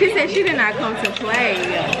 honey. She said she did not come to play.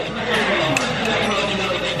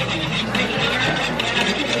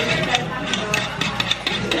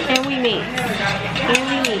 And we meet.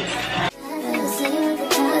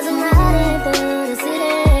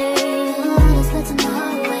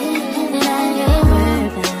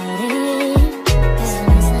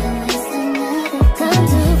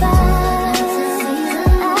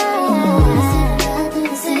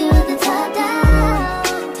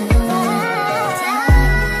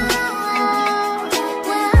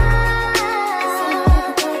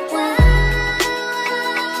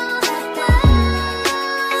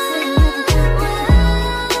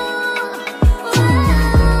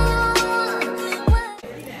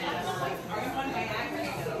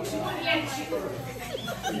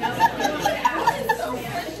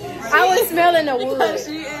 I was smelling the wood.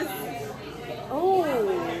 Oh,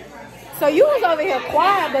 so you was over here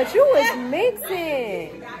quiet, but you was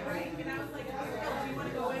mixing.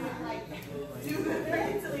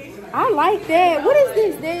 I like that. What is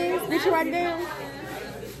this, Dez? Did you write it down?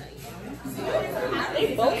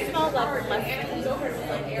 They both smell like musky.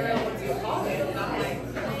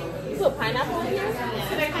 You put pineapple in here?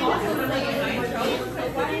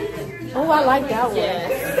 Oh, I like that one.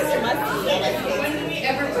 Yes.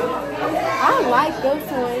 I like this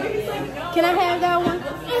one. Can I have that one?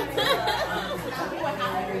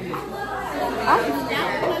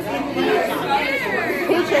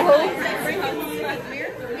 Picture who?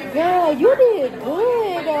 Girl, you did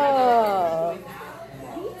good.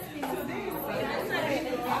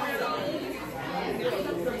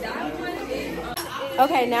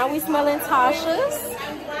 Okay, now we smelling Tasha's.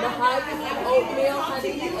 Mahogany, oatmeal,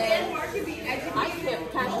 honey, and ice cream.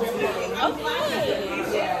 Okay.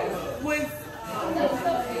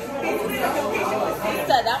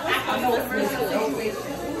 So that one's supposed to be good.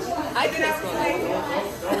 I can't smell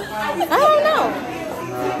that. I don't know.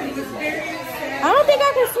 I don't think I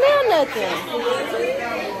can smell nothing.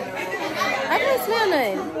 I can't smell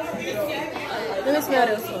nothing. Let me smell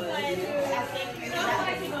this one.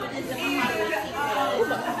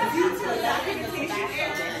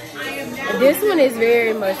 This one is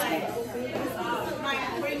very musky.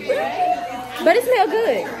 But it smells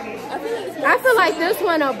good. I feel like this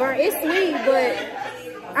one will burn. It's sweet, but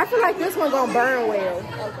I feel like this one gonna burn well.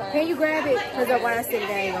 Okay. Can you grab it? Because the wine stick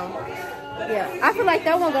ain't on. Yeah, I feel like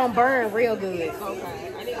that one gonna burn real good. Okay.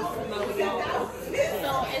 I need to smell it.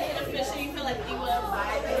 So is it official? You feel like you will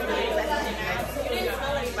buy it? You didn't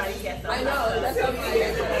smell anybody yet, though. I know. That's what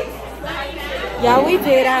I'm. Y'all, we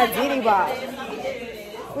did our Diddy Bop.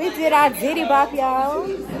 We did our Diddy Bop, y'all.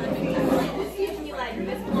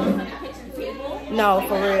 No,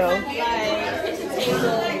 for real. Like, kitchen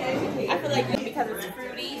table. I feel like because it's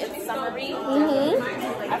fruity, it's summery.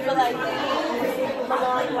 I feel like these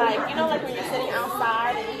belong, like, you know, like when you're sitting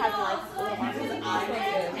outside and you're having like little markers of eye.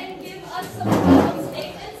 And give us some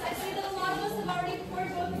statements. I see that a lot of us have already poured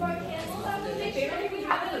both of our candles. I'm going to make sure we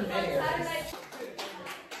have it on Saturday.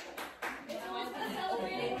 It's always going to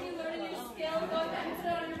celebrate when you learn a new skill. Go ahead and put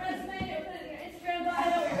it on your resume, or put it in your Instagram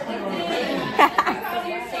bio, or your LinkedIn. Be proud of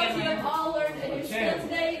yourselves. You have all learned a new skill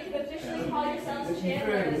today. You can officially call yourselves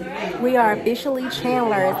Chandlers, all right? We are officially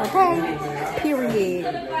Chandlers, okay? Period.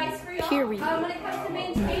 Period.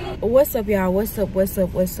 What's up, y'all? What's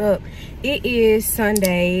up? It is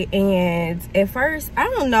Sunday, and at first, I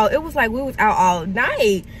don't know, it was like we was out all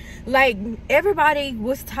night. Like, everybody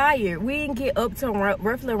was tired. We didn't get up till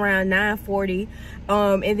roughly around 9:40.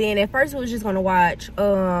 And then at first we was just gonna watch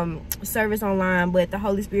service online, but the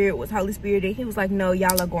Holy Spirit was Holy Spirit, and he was like, no,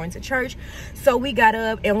 y'all are going to church. So we got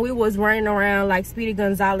up and we was running around like Speedy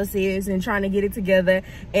Gonzalez is and trying to get it together,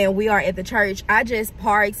 and we are at the church. I just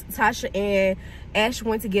parked. Tasha and Ash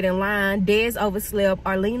went to get in line. Dez overslept.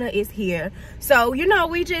 Arlena is here. So, you know,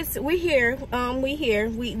 we here.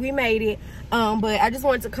 We made it. But I just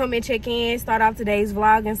wanted to come and check in, start off today's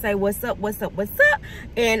vlog and say what's up.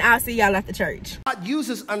 And I'll see y'all at the church. God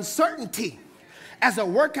uses uncertainty as a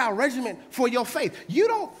workout regimen for your faith. You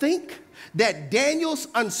don't think that Daniel's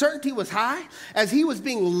uncertainty was high as he was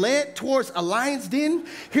being led towards a lion's den,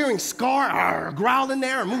 hearing Scar growling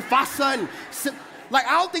there, and Mufasa, and like,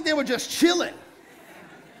 I don't think they were just chilling.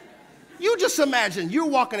 You just imagine you're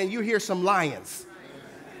walking and you hear some lions.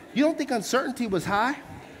 You don't think uncertainty was high?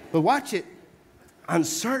 But watch it.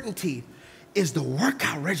 Uncertainty is the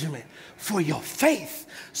workout regimen for your faith.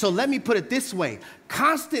 So let me put it this way.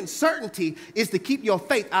 Constant certainty is to keep your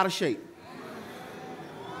faith out of shape.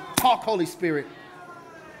 Talk, Holy Spirit.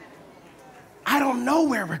 I don't know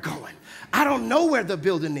where we're going. I don't know where the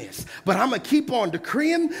building is, but I'm going to keep on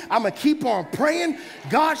decreeing. I'm going to keep on praying.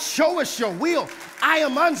 God, show us your will. I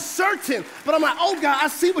am uncertain, but I'm like, oh God, I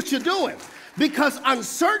see what you're doing. Because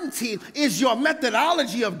uncertainty is your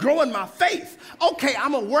methodology of growing my faith. Okay,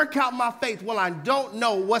 I'm going to work out my faith when I don't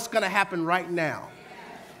know what's going to happen right now.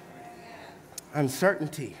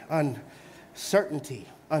 Uncertainty.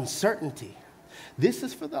 This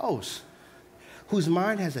is for those whose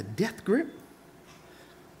mind has a death grip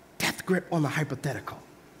on the hypothetical,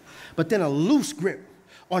 but then a loose grip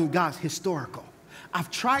on God's historical.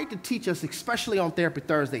 I've tried to teach us, especially on Therapy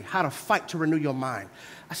Thursday, how to fight to renew your mind.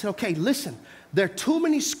 I said, okay, listen, there are too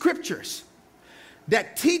many scriptures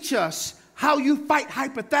that teach us how you fight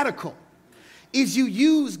hypothetical is you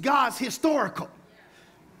use God's historical.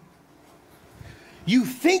 You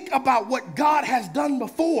think about what God has done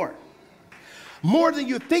before more than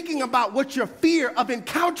you're thinking about what your fear of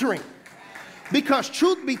encountering. Because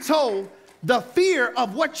truth be told, the fear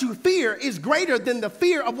of what you fear is greater than the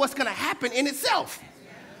fear of what's going to happen in itself.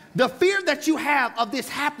 The fear that you have of this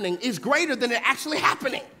happening is greater than it actually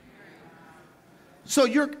happening. So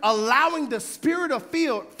you're allowing the spirit of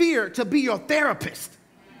fear to be your therapist.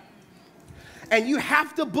 And you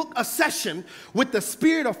have to book a session with the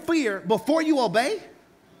spirit of fear before you obey.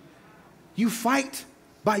 You fight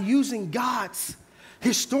by using God's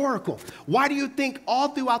historical. Why do you think all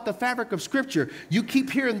throughout the fabric of Scripture you keep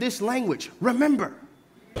hearing this language? Remember.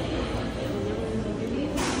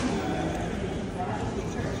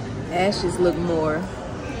 Ashes look more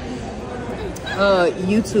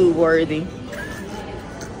YouTube worthy.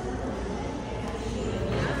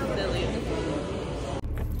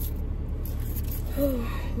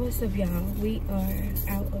 What's up, y'all? We are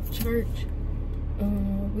out of church.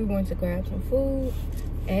 We went to grab some food.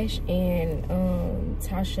 Ash and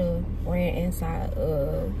Tasha ran inside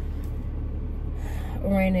of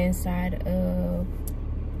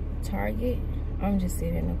Target. I'm just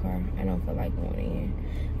sitting in the car. I don't feel like going in.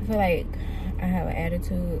 I feel like I have an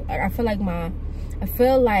attitude. I feel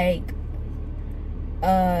like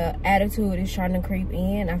attitude is trying to creep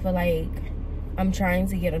in. I feel like I'm trying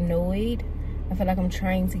to get annoyed. I feel like I'm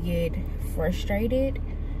trying to get frustrated.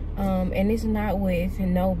 And it's not with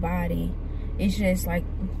nobody. It's just like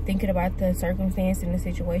thinking about the circumstance and the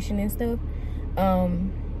situation and stuff.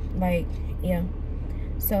 Like, yeah.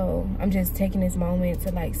 So I'm just taking this moment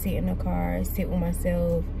to like sit in the car, sit with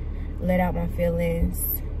myself, let out my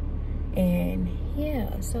feelings. And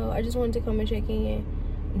yeah, so I just wanted to come and check in.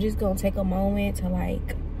 I'm just gonna take a moment to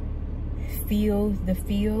like feel the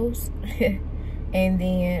feels. And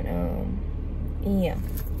then yeah.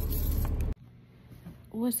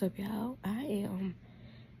 What's up, y'all? I am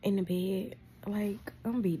in the bed. Like,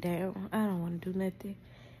 I'm beat down. I don't want to do nothing.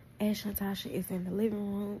 Ash and Tasha is in the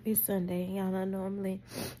living room. It's Sunday. Y'all know normally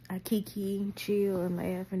I kiki, chill, and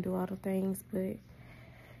laugh and do all the things. But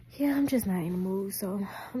yeah, I'm just not in the mood. So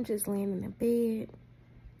I'm just laying in the bed.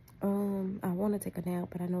 I want to take a nap,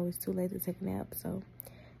 but I know it's too late to take a nap. So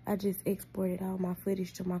I just exported all my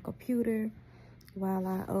footage to my computer while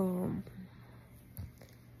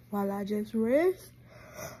I just rest.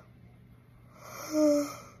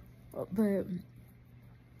 But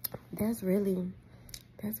that's really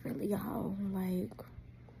all. Like,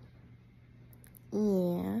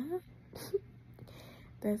 yeah.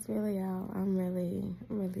 That's really all. I'm really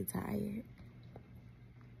tired.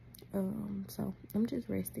 So I'm just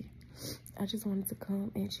resting. I just wanted to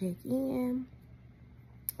come and check in.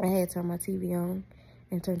 I had turned my TV on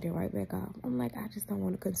and turned it right back off. I'm like, I just don't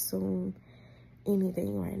want to consume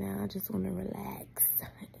anything right now. I just want to relax.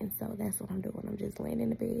 And so that's what I'm doing. I'm just laying in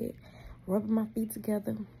the bed, rubbing my feet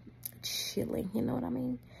together, chilling. You know what I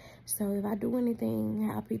mean? So if I do anything,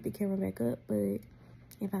 I'll pick the camera back up. But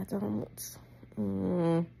if I don't,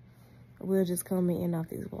 we'll just come in off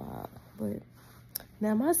this vlog. But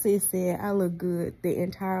now my sis said I look good the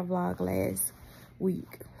entire vlog last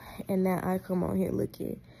week. And now I come on here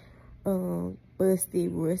looking busty,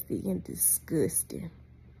 rusty, and disgusting.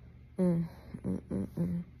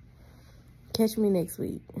 Catch me next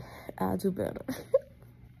week. I'll do better.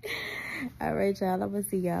 All right, y'all. I'm gonna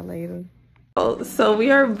see y'all later. So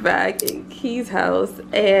we are back in Key's house,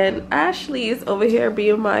 and Ashley is over here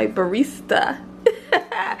being my barista.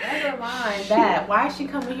 Never mind that. Why is she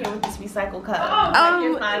coming here with this recycle cup?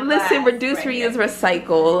 Listen, reduce, reuse,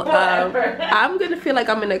 recycle. I'm gonna feel like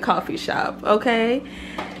I'm in a coffee shop, okay?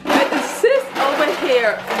 But sis over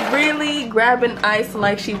here really grabbing ice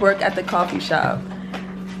like she worked at the coffee shop.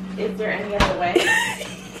 Is there any other way?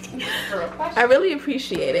 I really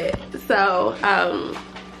appreciate it. So,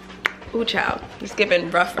 ooh, child, it's giving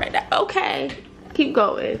rough right now. Okay, keep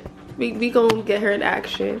going. We gonna get her in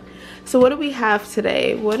action. So what do we have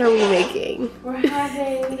today? What are we making? We're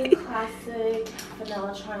having the classic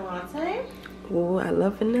vanilla chai latte. Oh, I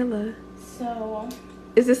love vanilla. So,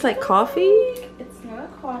 is this like coffee? It's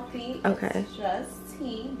not coffee. Okay. It's just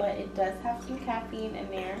tea, but it does have some caffeine in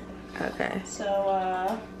there. Okay.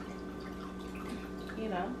 So, you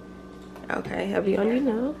know. Okay, heavy on you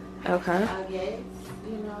know. Okay. Nuggets,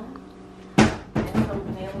 you know. And some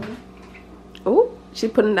vanilla. Oh,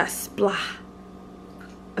 she's putting that splat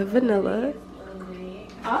of vanilla. Okay.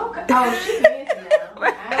 Oh, she fancy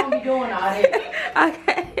now. I don't be doing all that.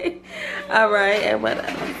 Okay. All right, and what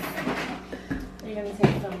else? You're gonna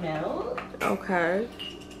take some milk. Okay.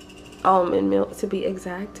 Almond milk to be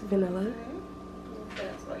exact. Vanilla. So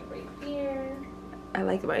that's like right here. I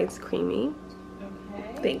like mine's creamy.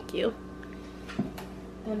 Okay. Thank you.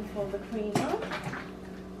 Then fill the cream up.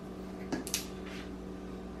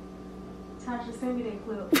 Tasha, send me that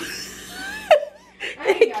clip. I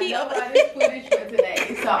ain't got nobody's footage for today,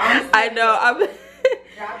 so I know. I'm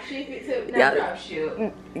drop ship it to drop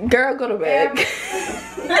ship. Girl, go to bed.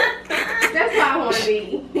 That's how I want to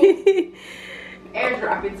be.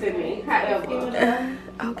 Airdrop it to me. However.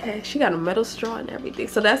 Okay, she got a metal straw and everything.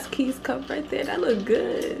 So that's Key's cup right there. That look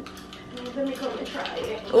good. Let me come and try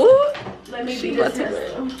it. Ooh, let me she be about the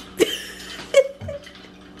to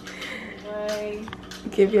right.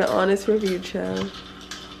 Give you an honest review, child.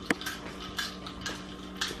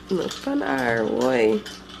 Look fun hour, boy.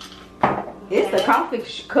 It's the coffee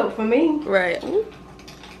cup for me. Right. Ooh.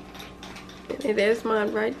 And there's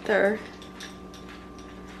mine right there.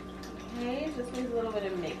 Okay, just needs a little bit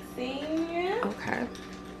of mixing. Okay.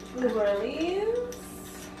 Swirlies.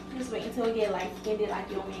 Just wait until you get light skinned like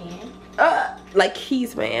your man. Like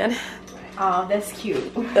Key's man. Oh, that's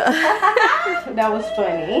cute. That was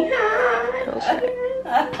funny. Okay.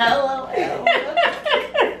 LOL.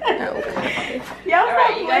 Okay. Y'all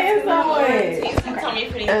right, you playing so much. You tell me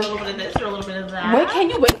if you need a little bit of this or a little bit of that. Wait, can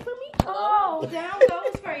you wait for me? Oh, down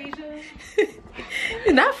goes Frazier.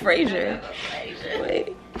 Not Frazier.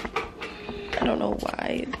 Wait. I don't know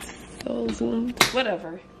why it's so zoomed.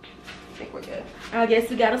 Whatever. I think we're good. I guess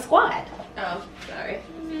we got a squad. Oh, sorry.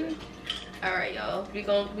 All right, y'all. We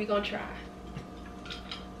gonna try.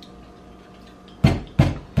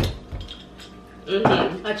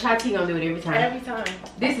 A chai tea gonna do it every time. Every time.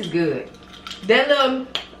 This is good. That little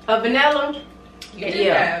vanilla.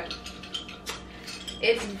 Yeah.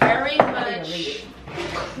 It's very much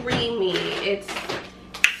creamy. It's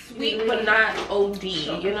sweet but not OD,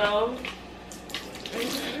 you know?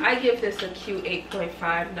 I give this a cute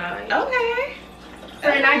 8.59. Okay.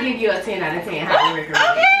 And I give you a 10 out of 10. Highly recommend.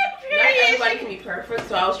 Okay, not everybody can be perfect,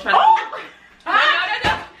 so I was trying to be... No.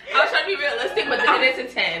 I was trying to be realistic, but then it's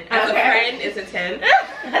a 10. As a friend, it's a 10.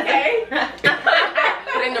 Okay.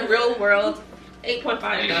 But in the real world,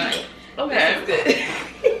 8.59. Okay. This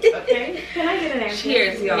is good. Okay. Can I get an answer?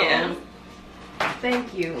 Cheers, y'all. Yeah.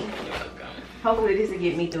 Thank you. You're welcome. Hopefully this will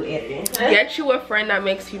get me through editing. Get you a friend that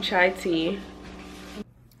makes you chai tea.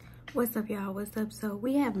 What's up, y'all? What's up? So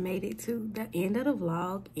we have made it to the end of the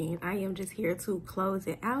vlog, and I am just here to close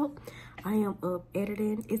it out. I am up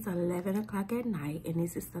editing. It's 11 o'clock at night, and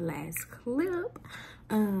this is the last clip.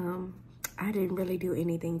 I didn't really do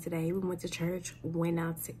anything today. We went to church, went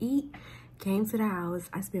out to eat, came to the house.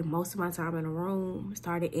 I spent most of my time in the room,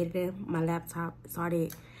 started editing. My laptop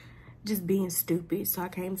started just being stupid, so I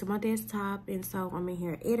came to my desktop, and so I'm in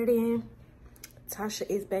here editing. Tasha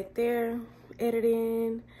is back there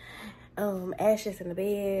editing. Ash is in the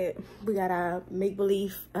bed. We got our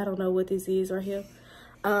make-believe. I don't know what this is right here.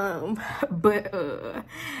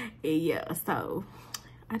 Yeah, so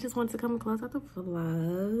I just wanted to come and close out the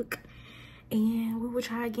vlog, and we will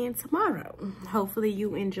try again tomorrow. Hopefully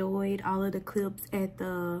you enjoyed all of the clips at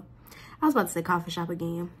the, I was about to say coffee shop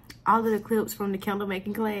again. All of the clips from the candle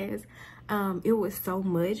making class. It was so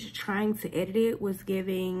much. Trying to edit it was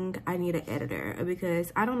giving, I need an editor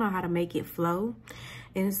because I don't know how to make it flow.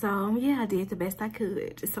 And so, yeah, I did the best I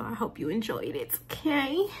could. So I hope you enjoyed it,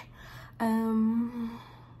 okay?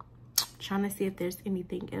 Trying to see if there's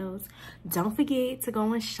anything else. Don't forget to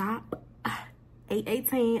go and shop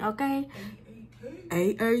 818, okay?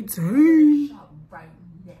 818. Shop right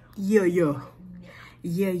now. Yeah.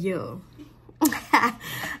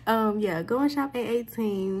 Yeah, go and shop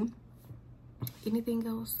 818. Anything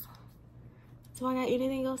else? Do I got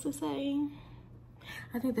anything else to say?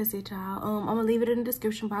 I think that's it, y'all. I'm gonna leave it in the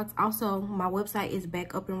description box. Also, my website is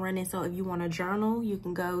back up and running, so if you want a journal, you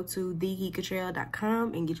can go to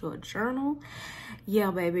TheKeyKatrell.com and get you a journal.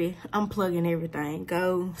 Yeah, baby, I'm plugging everything.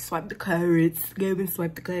 Go swipe the cards. Go and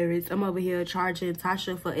swipe the cards. I'm over here charging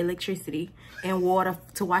Tasha for electricity and water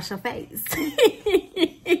to wash her face.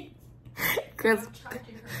 Cause I'm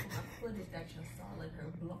charging her for my footage that you saw in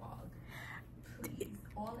her vlog. Please,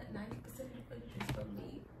 all that 90% of the footage is from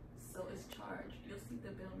me, so it's charged. You'll see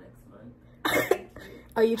the bill next month.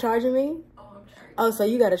 Are you charging me? Oh, I'm charging. Oh, so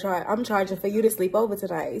you gotta charge. I'm charging for you to sleep over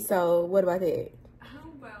tonight. So what about that? How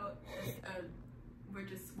about we're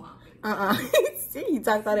just swapping? See, you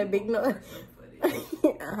talked all that big noise.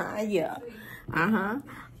 Yeah.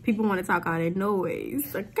 People want to talk all that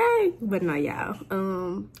noise, okay? But no, y'all.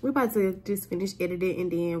 We're about to just finish editing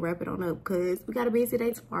and then wrap it on up because we got a busy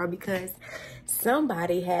day tomorrow because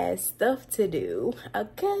somebody has stuff to do,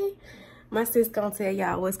 okay? My sis gonna tell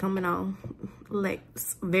y'all what's coming on like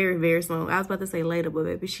very, very soon. I was about to say later, but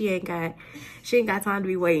baby, she ain't got time to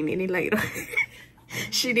be waiting any later.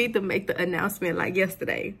 She need to make the announcement like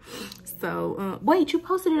yesterday. So, wait, you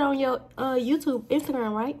posted it on your YouTube,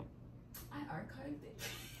 Instagram, right? I archived it.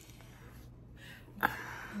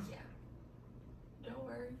 Yeah. Don't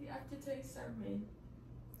worry, you have to take sermon.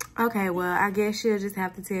 Okay, well, I guess she'll just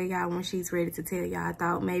have to tell y'all when she's ready to tell y'all. I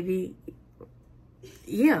thought maybe,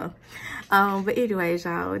 yeah. But anyways,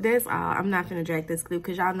 y'all, that's all. I'm not gonna drag this clip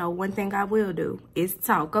because y'all know one thing I will do is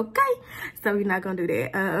talk, okay? So we're not gonna do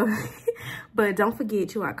that. But don't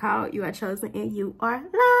forget, you are called, you are chosen, and you are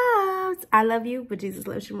loved. I love you, but Jesus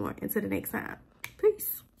loves you more. Until the next time.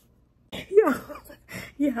 Peace.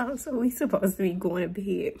 Yeah, so we supposed to be going to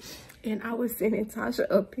bed. And I was sending Tasha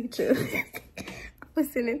a picture. I'm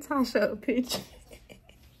sending Tasha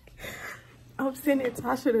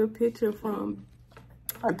the picture from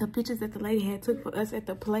the pictures that the lady had took for us at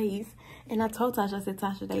the place. And I told Tasha, I said,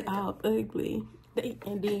 Tasha, they all ugly.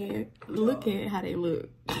 And then look at how they look.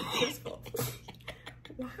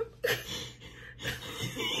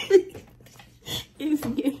 It's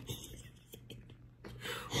giving.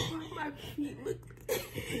 Why my feet look?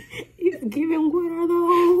 It's giving. What are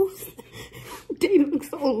those? They look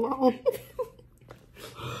so long.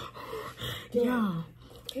 Yeah.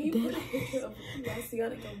 Can you put a picture of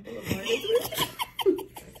Laciatic on Boulevard?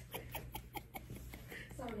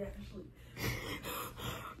 Sorry, Ashley.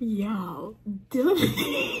 Yo,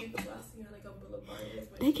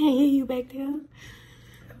 they can't hear you back there.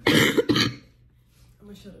 I'm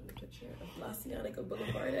gonna show them the picture of Laciatic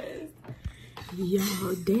Boulevard. Yo,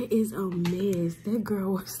 that is a mess. That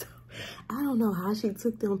girl was so, I don't know how she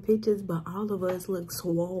took them pictures, but all of us look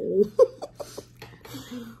swole.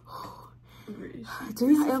 Do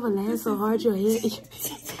you ever laugh so hard your head?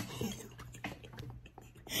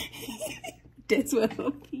 That's what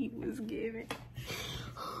her feet was giving.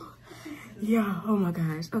 Yeah, oh my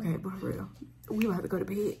gosh. Okay, but for real, we about to go to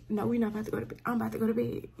bed. No, we're not about to go to bed. I'm about to go to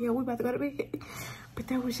bed. Yeah, we're about to go to bed. But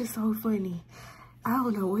that was just so funny. I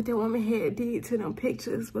don't know what that woman had did to them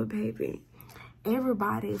pictures, but baby,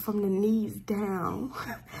 everybody from the knees down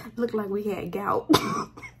looked like we had gout.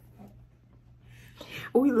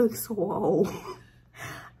 We look swole.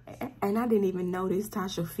 And I didn't even notice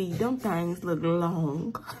Tasha's feet. Them things look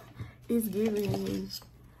long. It's giving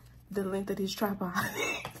the length of this tripod.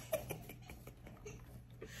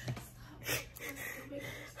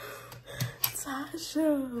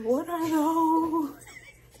 Tasha, what are those?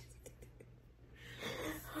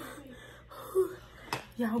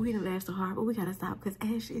 Y'all, we didn't laugh so hard, but we gotta stop because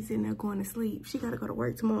Ashley is in there going to sleep. She gotta go to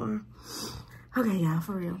work tomorrow. Okay, y'all,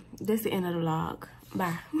 for real. That's the end of the vlog.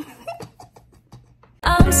 Bye.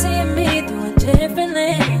 I'm seeing me through a different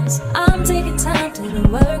lens. I'm taking time to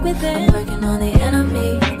work within. I'm working on the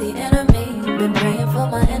enemy. Been praying for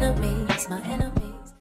my enemies,